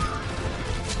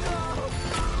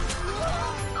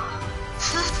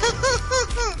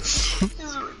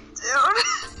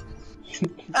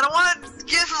 Dude. I don't want to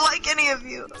give like any of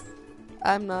you.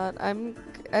 I'm not. I'm.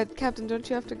 Captain, don't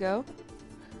you have to go?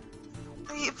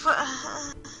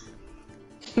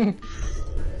 No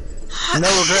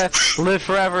regrets, live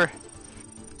forever.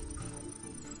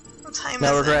 What time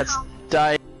No is regrets, it?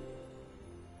 die.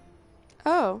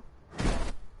 Oh. I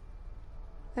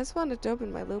just wanted to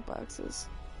open my loot boxes.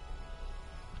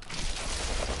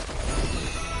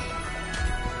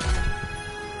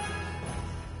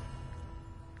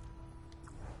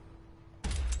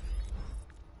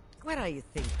 What are you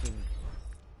thinking?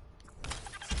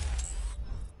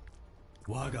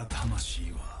 我が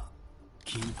魂は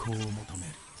均衡を求め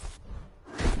る。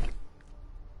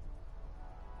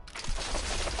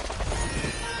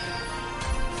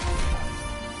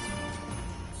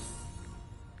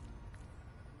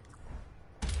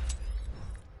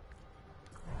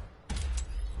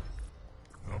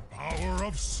The power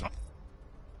of sun.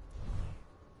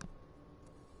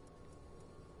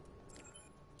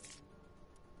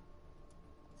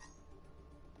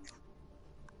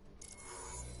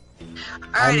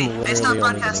 Alrighty, I stopped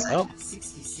broadcasting. Oh.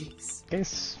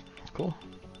 Guess. Cool.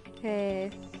 Hey.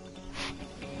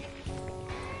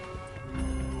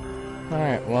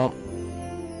 Alright, well.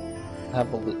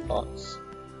 Have a loot box.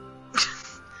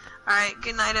 Alright,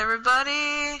 good night,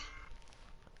 everybody.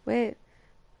 Wait.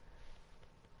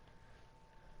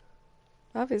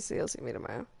 Obviously, you'll see me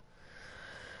tomorrow.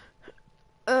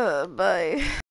 Bye.